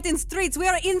riot in streets. We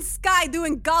are in sky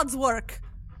doing God's work.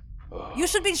 You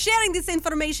should be sharing this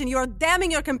information. You are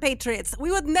damning your compatriots.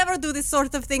 We would never do this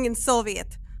sort of thing in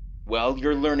Soviet. Well,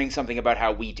 you're learning something about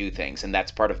how we do things, and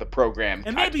that's part of the program.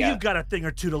 And maybe Katya. you've got a thing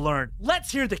or two to learn.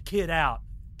 Let's hear the kid out.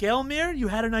 Gelmir, you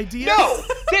had an idea? No!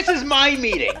 This is my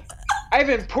meeting! I have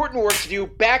important work to do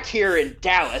back here in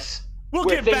Dallas, We'll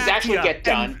where get things back actually to ya. get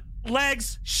done. And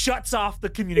Legs shuts off the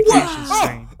communications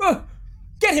chain.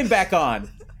 Get him back on.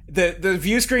 The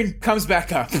view screen comes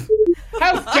back up.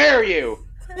 How dare you!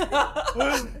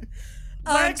 Legs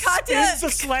Katya- spins a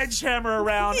sledgehammer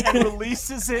around and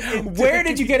releases it into Where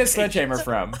did you get a sledgehammer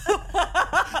from?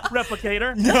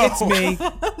 Replicator. No. It's me.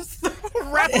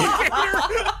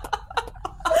 Replicator.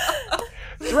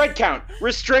 Thread count,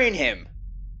 restrain him.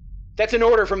 That's an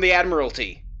order from the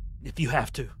Admiralty. If you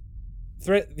have to.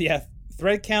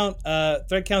 Thread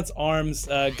count's arms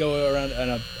go around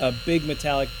on a big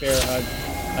metallic bear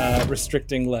hug,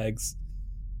 restricting legs.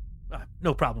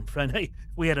 No problem, friend. Hey,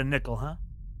 we had a nickel, huh?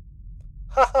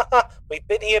 Ha ha ha, we've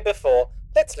been here before.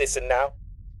 Let's listen now.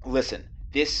 Listen,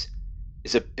 this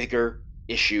is a bigger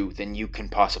issue than you can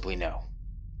possibly know.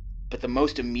 But the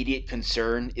most immediate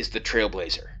concern is the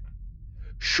Trailblazer.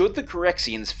 Should the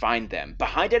Correxians find them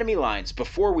behind enemy lines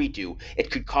before we do,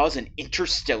 it could cause an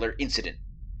interstellar incident.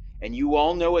 And you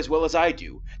all know as well as I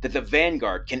do that the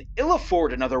Vanguard can ill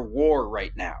afford another war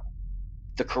right now.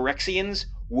 The Correxians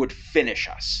would finish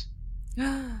us.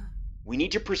 We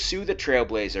need to pursue the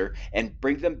Trailblazer and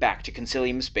bring them back to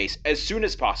Concilium space as soon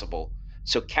as possible,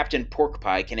 so Captain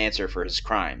Porkpie can answer for his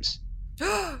crimes.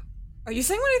 Are you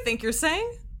saying what I think you're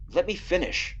saying? Let me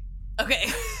finish.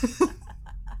 Okay.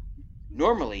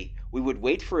 Normally, we would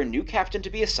wait for a new captain to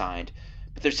be assigned,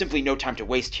 but there's simply no time to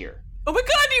waste here. Oh my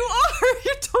god, you are!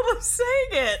 You're totally saying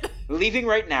it! Leaving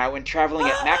right now and traveling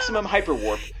at maximum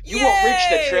hyperwarp, you Yay! won't reach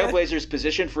the Trailblazer's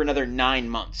position for another 9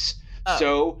 months. Oh.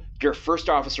 So, your first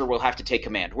officer will have to take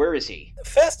command. Where is he?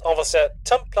 First Officer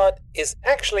Tumplot is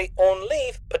actually on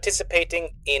leave participating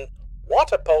in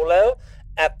water polo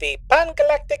at the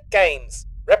Pan-Galactic Games,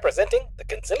 representing the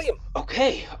Concilium.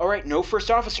 Okay, alright, no first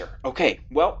officer. Okay,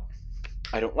 well,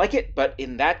 I don't like it, but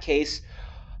in that case,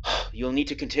 you'll need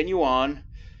to continue on,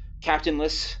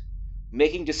 captainless,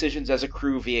 making decisions as a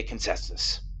crew via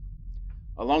consensus.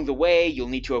 Along the way, you'll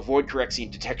need to avoid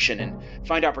Correxian detection and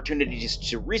find opportunities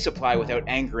to resupply without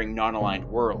angering non-aligned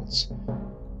worlds.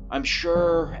 I'm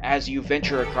sure as you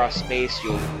venture across space,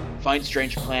 you'll find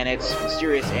strange planets,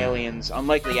 mysterious aliens,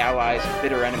 unlikely allies, and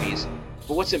bitter enemies.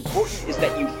 But what's important is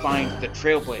that you find the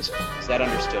Trailblazer. Is that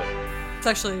understood? It's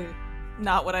actually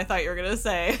not what I thought you were gonna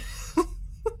say.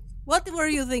 What were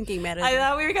you thinking, Meredith? I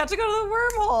thought we got to go to the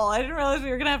wormhole. I didn't realize we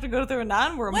were gonna have to go through a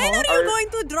non-wormhole. When are you going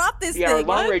to drop this Yeah, our thing?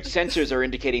 long-range sensors are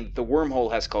indicating that the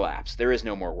wormhole has collapsed. There is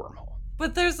no more wormhole.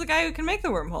 But there's the guy who can make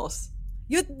the wormholes.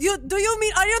 Do you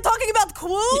mean, are you talking about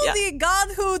Q, Yeah. the god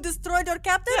who destroyed your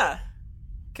captain? Yeah.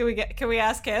 Can we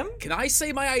ask him? Can I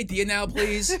say my idea now,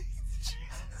 please?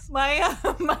 My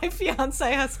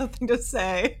fiance has something to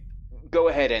say. Go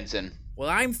ahead, Ensign. What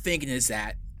I'm thinking is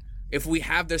that if we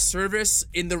have the service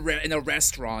in in a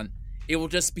restaurant, it will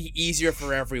just be easier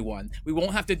for everyone. We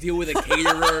won't have to deal with a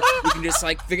caterer. We can just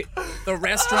the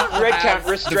restaurant will Thread have count,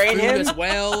 the restrain food him. as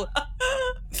well.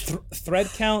 Thread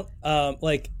count,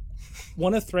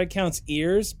 one of Threadcount's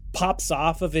ears pops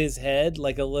off of his head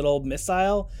like a little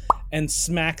missile and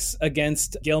smacks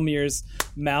against Gelmir's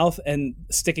mouth and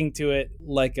sticking to it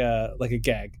like a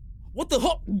gag. What the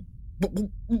fuck?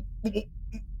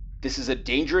 This is a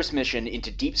dangerous mission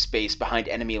into deep space behind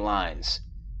enemy lines.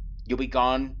 You'll be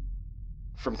gone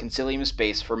from Concilium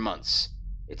space for months.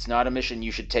 It's not a mission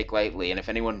you should take lightly, and if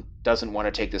anyone doesn't want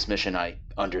to take this mission, I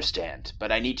understand.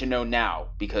 But I need to know now,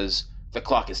 because the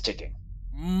clock is ticking.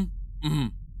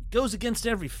 Goes against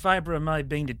every fiber of my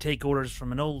being to take orders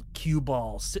from an old cue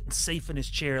ball sitting safe in his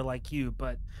chair like you,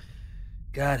 but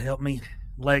God help me.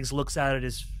 Legs looks out at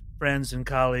his friends and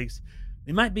colleagues.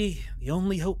 We might be the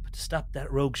only hope to stop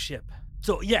that rogue ship.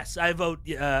 So, yes, I vote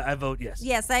yes.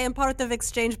 Yes, I am part of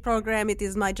exchange program. It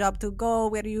is my job to go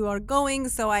where you are going,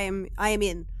 so I am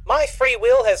in. My free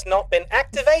will has not been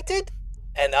activated,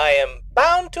 and I am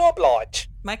bound to oblige.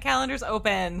 My calendar's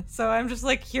open, so I'm just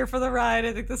like here for the ride.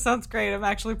 I think this sounds great. I'm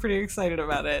actually pretty excited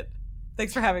about it.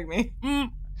 Thanks for having me.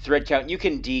 Threadcount, you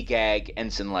can de-gag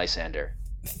Ensign Lysander.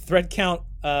 Threadcount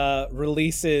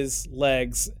releases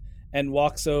legs and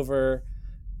walks over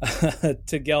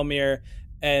to Gelmir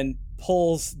and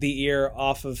pulls the ear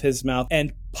off of his mouth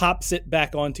and pops it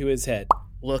back onto his head.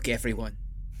 Look, everyone.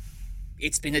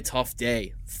 It's been a tough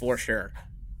day, for sure.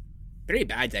 Very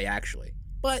bad day, actually.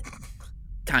 But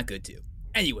kind of good, too.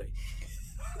 Anyway.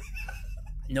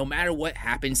 No matter what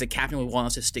happens, the captain would want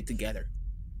us to stick together.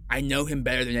 I know him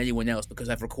better than anyone else because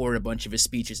I've recorded a bunch of his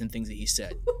speeches and things that he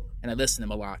said. And I listen to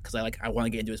him a lot because I want to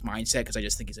get into his mindset because I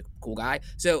just think he's a cool guy.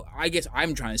 So I guess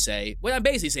I'm trying to say, what I'm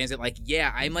basically saying is that, like,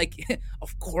 yeah, I'm like,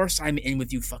 of course I'm in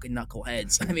with you fucking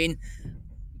knuckleheads. I mean,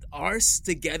 ours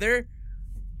together,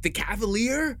 the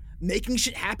Cavalier, making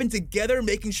shit happen together,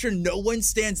 making sure no one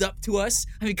stands up to us.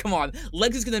 I mean, come on.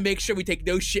 Legs is going to make sure we take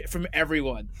no shit from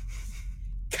everyone.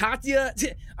 Katya,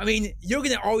 I mean, you're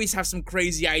going to always have some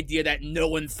crazy idea that no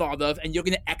one thought of, and you're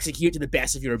going to execute to the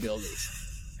best of your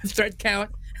abilities.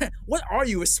 Threadcount, what are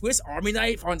you, a Swiss Army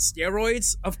knife on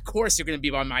steroids? Of course you're going to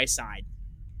be on my side.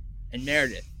 And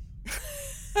Meredith,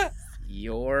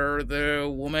 you're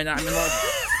the woman I'm in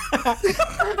love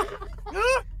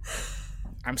with.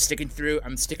 I'm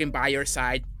sticking by your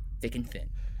side, thick and thin.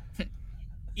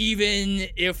 Even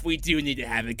if we do need to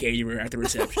have a caterer at the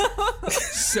reception.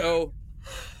 So,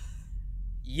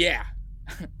 yeah,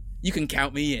 you can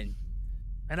count me in.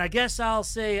 And I guess I'll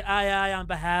say aye on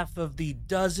behalf of the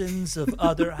dozens of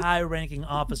other high-ranking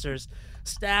officers,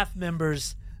 staff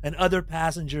members, and other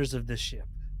passengers of this ship.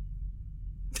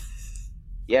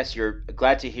 Yes, you're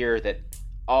glad to hear that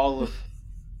all of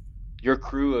your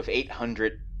crew of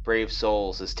 800 brave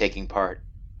souls is taking part.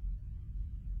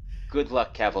 Good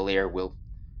luck, Cavalier. We'll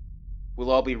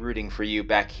all be rooting for you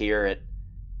back here at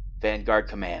Vanguard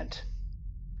Command.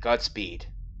 Godspeed.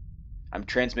 I'm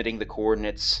transmitting the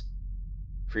coordinates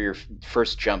for your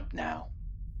first jump now.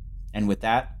 And with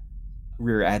that,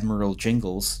 Rear Admiral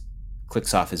Jingles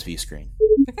clicks off his view screen.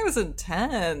 That guy was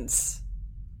intense.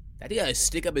 That dude had to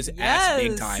stick up his ass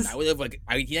big time. I would have,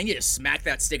 he didn't get to smack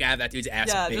that stick out of that dude's ass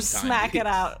big time. Yeah, just smack it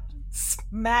out.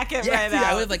 Smack it right dude, out.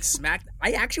 I would have,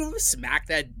 I actually would have smacked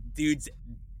that dude's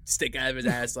stick out of his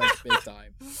ass, big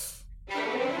time.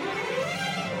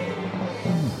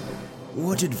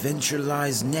 What adventure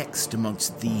lies next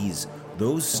amongst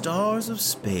those stars of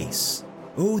space?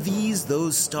 Oh,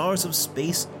 those stars of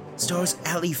space stars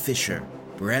Allie Fisher,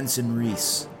 Branson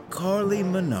Reese, Carly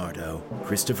Monardo,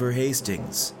 Christopher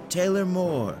Hastings, Taylor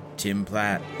Moore, Tim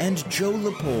Platt, and Joe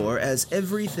Lepore as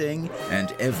everything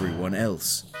and everyone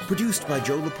else. Produced by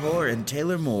Joe Lepore and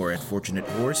Taylor Moore at Fortunate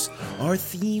Horse, our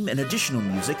theme and additional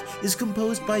music is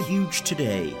composed by Huge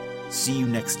Today. See you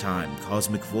next time,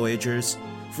 Cosmic Voyagers,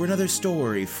 for another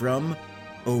story from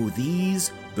Oh,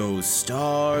 those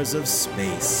stars of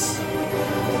space.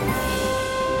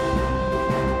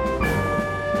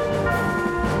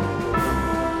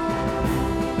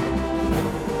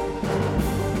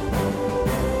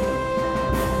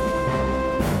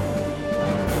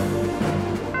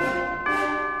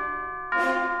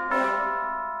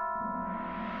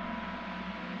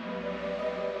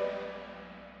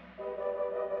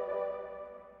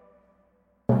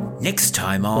 Next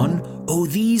time on Oh,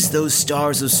 those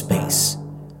stars of space.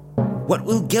 What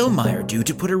will Gelmir do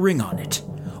to put a ring on it?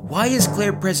 Why is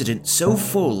Claire President so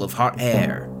full of hot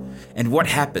air? And what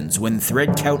happens when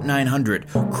Thread Count 900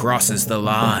 crosses the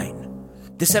line?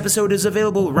 This episode is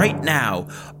available right now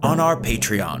on our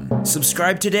Patreon.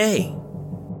 Subscribe today.